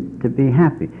needed to be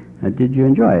happy. Now, did you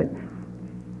enjoy it?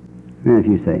 And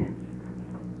if you say,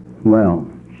 well,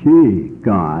 gee,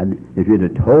 God, if you'd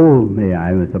have told me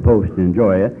I was supposed to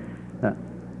enjoy it,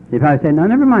 you'd probably say, no,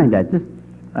 never mind that. Just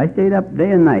I stayed up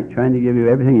day and night trying to give you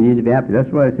everything you need to be happy. That's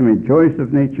why so many joys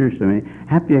of nature, so many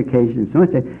happy occasions, so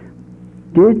much.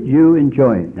 Did you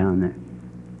enjoy it down there?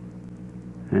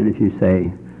 And if you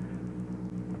say,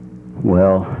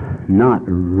 well, not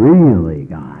really,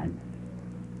 God,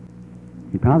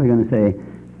 you're probably going to say,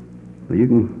 well, you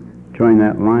can join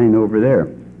that line over there.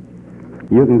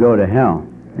 You can go to hell.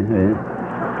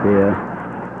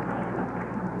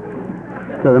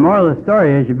 So the moral of the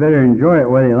story is you better enjoy it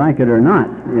whether you like it or not.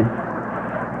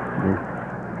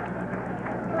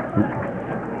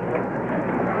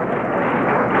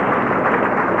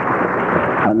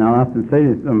 And I'll often say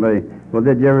to somebody, well,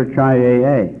 did you ever try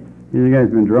AA? These guys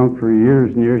have been drunk for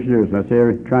years and years and years. And I say,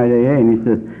 ever tried AA? And he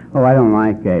says, oh, I don't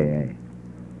like AA.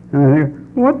 And I think,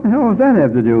 what the hell does that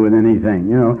have to do with anything?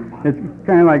 You know, it's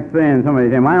kind of like saying, somebody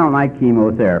saying, well, I don't like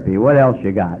chemotherapy. What else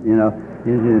you got? You know,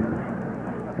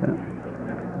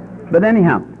 but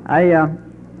anyhow,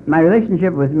 my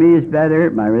relationship with me is better.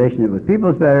 My relationship with people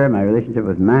is better. My relationship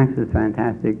with Max is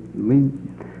fantastic. We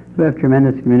have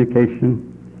tremendous communication.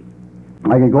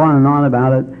 I can go on and on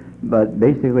about it, but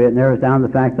basically it narrows down to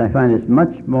the fact that I find it's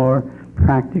much more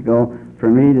practical for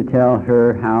me to tell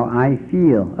her how I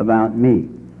feel about me.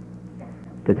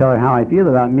 To tell her how I feel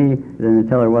about me than to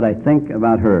tell her what I think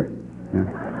about her.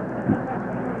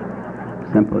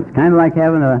 Simple. It's kind of like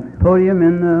having a podium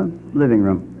in the living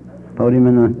room. Podium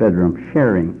in the bedroom,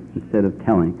 sharing instead of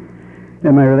telling.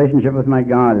 And my relationship with my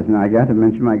God is, now I got to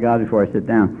mention my God before I sit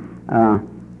down,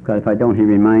 because if I don't, he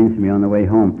reminds me on the way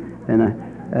home. And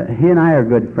he and I are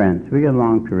good friends. We get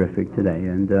along terrific today.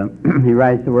 And he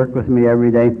rides to work with me every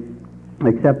day,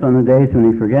 except on the days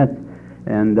when he forgets.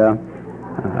 And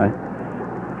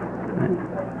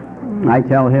I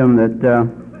tell him that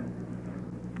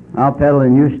I'll pedal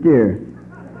and you steer.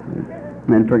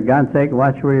 And for God's sake,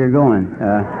 watch where you're going.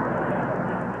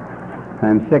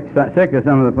 I'm sick of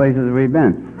some of the places we've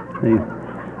been.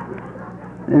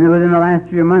 And within the last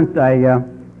few months,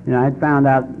 I'd found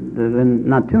out,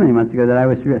 not too many months ago, that I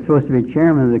was supposed to be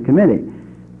chairman of the committee.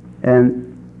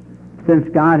 And since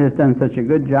God has done such a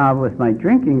good job with my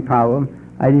drinking problem,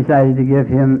 I decided to give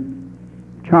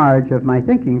him charge of my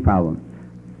thinking problem.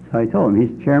 So I told him,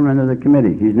 he's chairman of the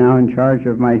committee. He's now in charge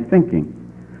of my thinking.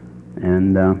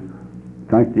 And in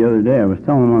fact, the other day, I was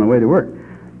telling him on the way to work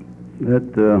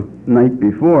that night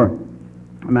before,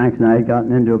 Max and I had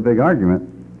gotten into a big argument.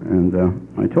 And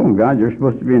I told him, God, you're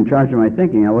supposed to be in charge of my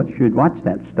thinking. I want you to watch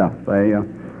that stuff.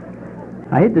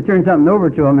 I hate to turn something over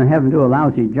to him and have him do a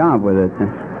lousy job with it.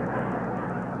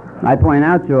 I point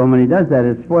out to him when he does that,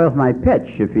 it spoils my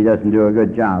pitch if he doesn't do a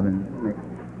good job. And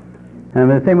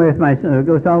the same way with my son, it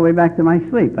goes all the way back to my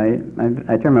sleep. I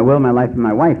turn my will and my life and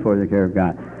my wife over the care of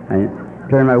God. I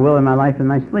turn my will and my life and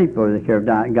my sleep over the care of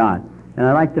God. And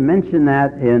I like to mention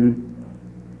that in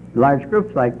large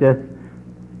groups like this,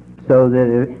 so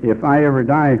that if I ever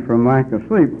die from lack of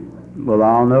sleep, we'll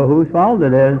all know whose fault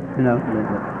it is. You know,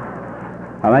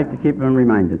 I like to keep them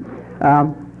reminded.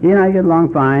 He and I get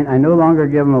along fine. I no longer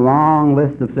give him a long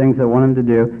list of things I want him to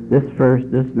do. This first,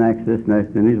 this next,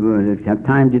 and these have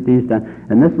time to get these done.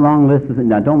 And this long list of things,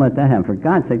 now don't let that happen. For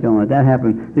God's sake, don't let that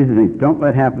happen. These are things don't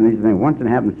let happen. These are things once it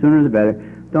happens, sooner the better.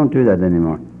 Don't do that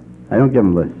anymore. I don't give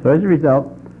him lists. So as a result,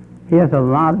 he has a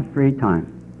lot of free time.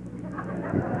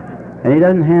 And he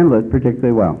doesn't handle it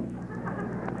particularly well.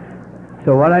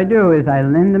 So what I do is I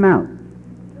lend them out.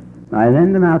 I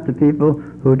lend them out to people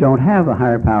who don't have a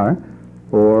higher power,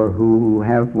 or who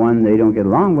have one they don't get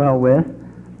along well with,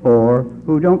 or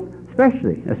who don't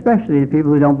especially the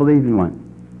people who don't believe in one.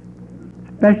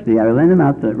 Especially, I lend them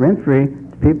out rent-free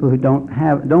to people who don't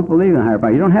believe in a higher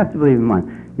power. You don't have to believe in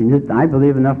one. I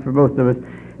believe enough for both of us,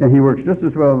 and he works just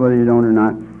as well whether you don't or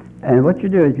not. And what you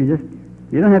do is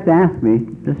you don't have to ask me,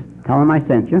 just tell him I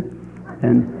sent you.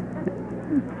 And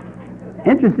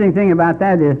interesting thing about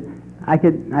that is, I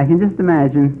can just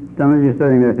imagine some of you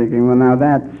sitting there thinking, well, now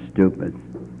that's stupid.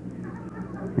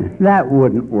 That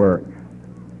wouldn't work.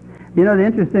 You know, the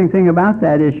interesting thing about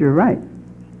that is you're right.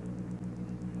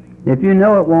 If you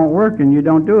know it won't work and you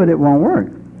don't do it, it won't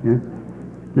work.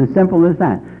 It's as simple as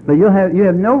that. But you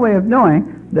have no way of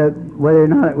knowing that whether or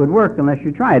not it would work unless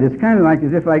you try it. It's kind of like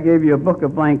as if I gave you a book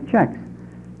of blank checks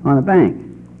on a bank.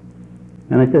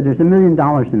 And I said, there's $1 million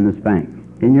in this bank,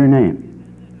 in your name.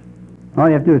 All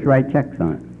you have to do is write checks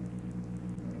on it.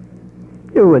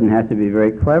 You wouldn't have to be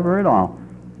very clever at all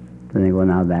to think, well,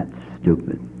 now that's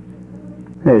stupid.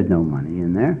 There's no money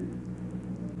in there.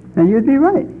 And you'd be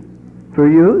right. For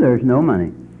you, there's no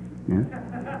money. Yeah?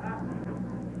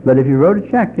 But if you wrote a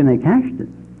check and they cashed it,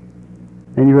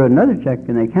 and you wrote another check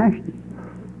and they cashed it,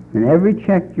 and every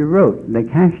check you wrote, they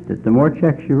cashed it. The more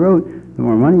checks you wrote, the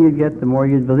more money you'd get, the more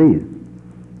you'd believe.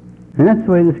 And that's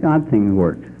the way this God thing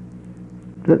works.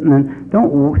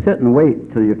 Don't sit and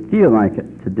wait till you feel like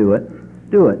it to do it.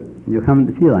 Do it. You'll come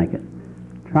to feel like it.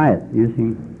 Try it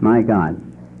using my God.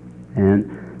 And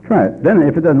try it. Then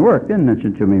if it doesn't work, then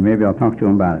mention it to me. Maybe I'll talk to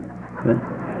him about it. But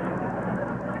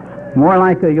more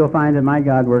likely you'll find that my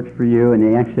God works for you and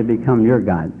he actually become your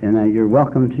God. And you're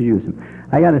welcome to use him.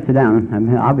 I got to sit down.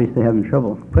 I'm obviously having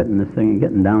trouble putting this thing and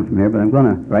getting down from here, but I'm going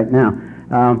to right now.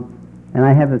 And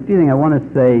I have a feeling I want to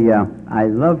say, I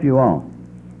love you all.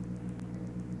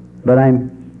 But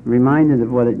I'm reminded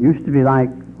of what it used to be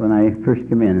like when I first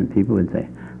came in and people would say,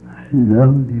 I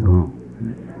love you all.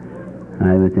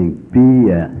 I would think,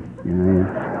 BS. You know,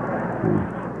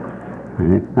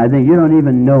 I think you don't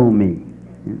even know me.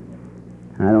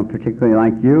 I don't particularly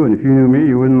like you, and if you knew me,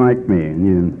 you wouldn't like me.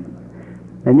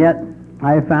 And yet,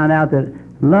 I have found out that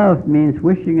love means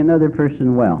wishing another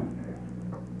person well.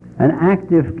 An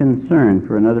active concern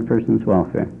for another person's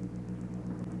welfare.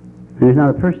 And there's not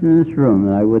a person in this room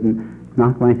that I wouldn't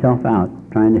knock myself out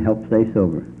trying to help stay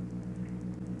sober.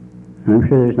 And I'm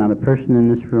sure there's not a person in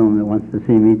this room that wants to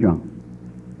see me drunk.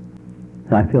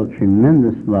 So I feel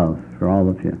tremendous love for all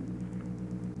of you.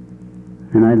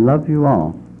 And I love you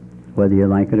all, whether you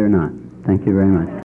like it or not. Thank you very much.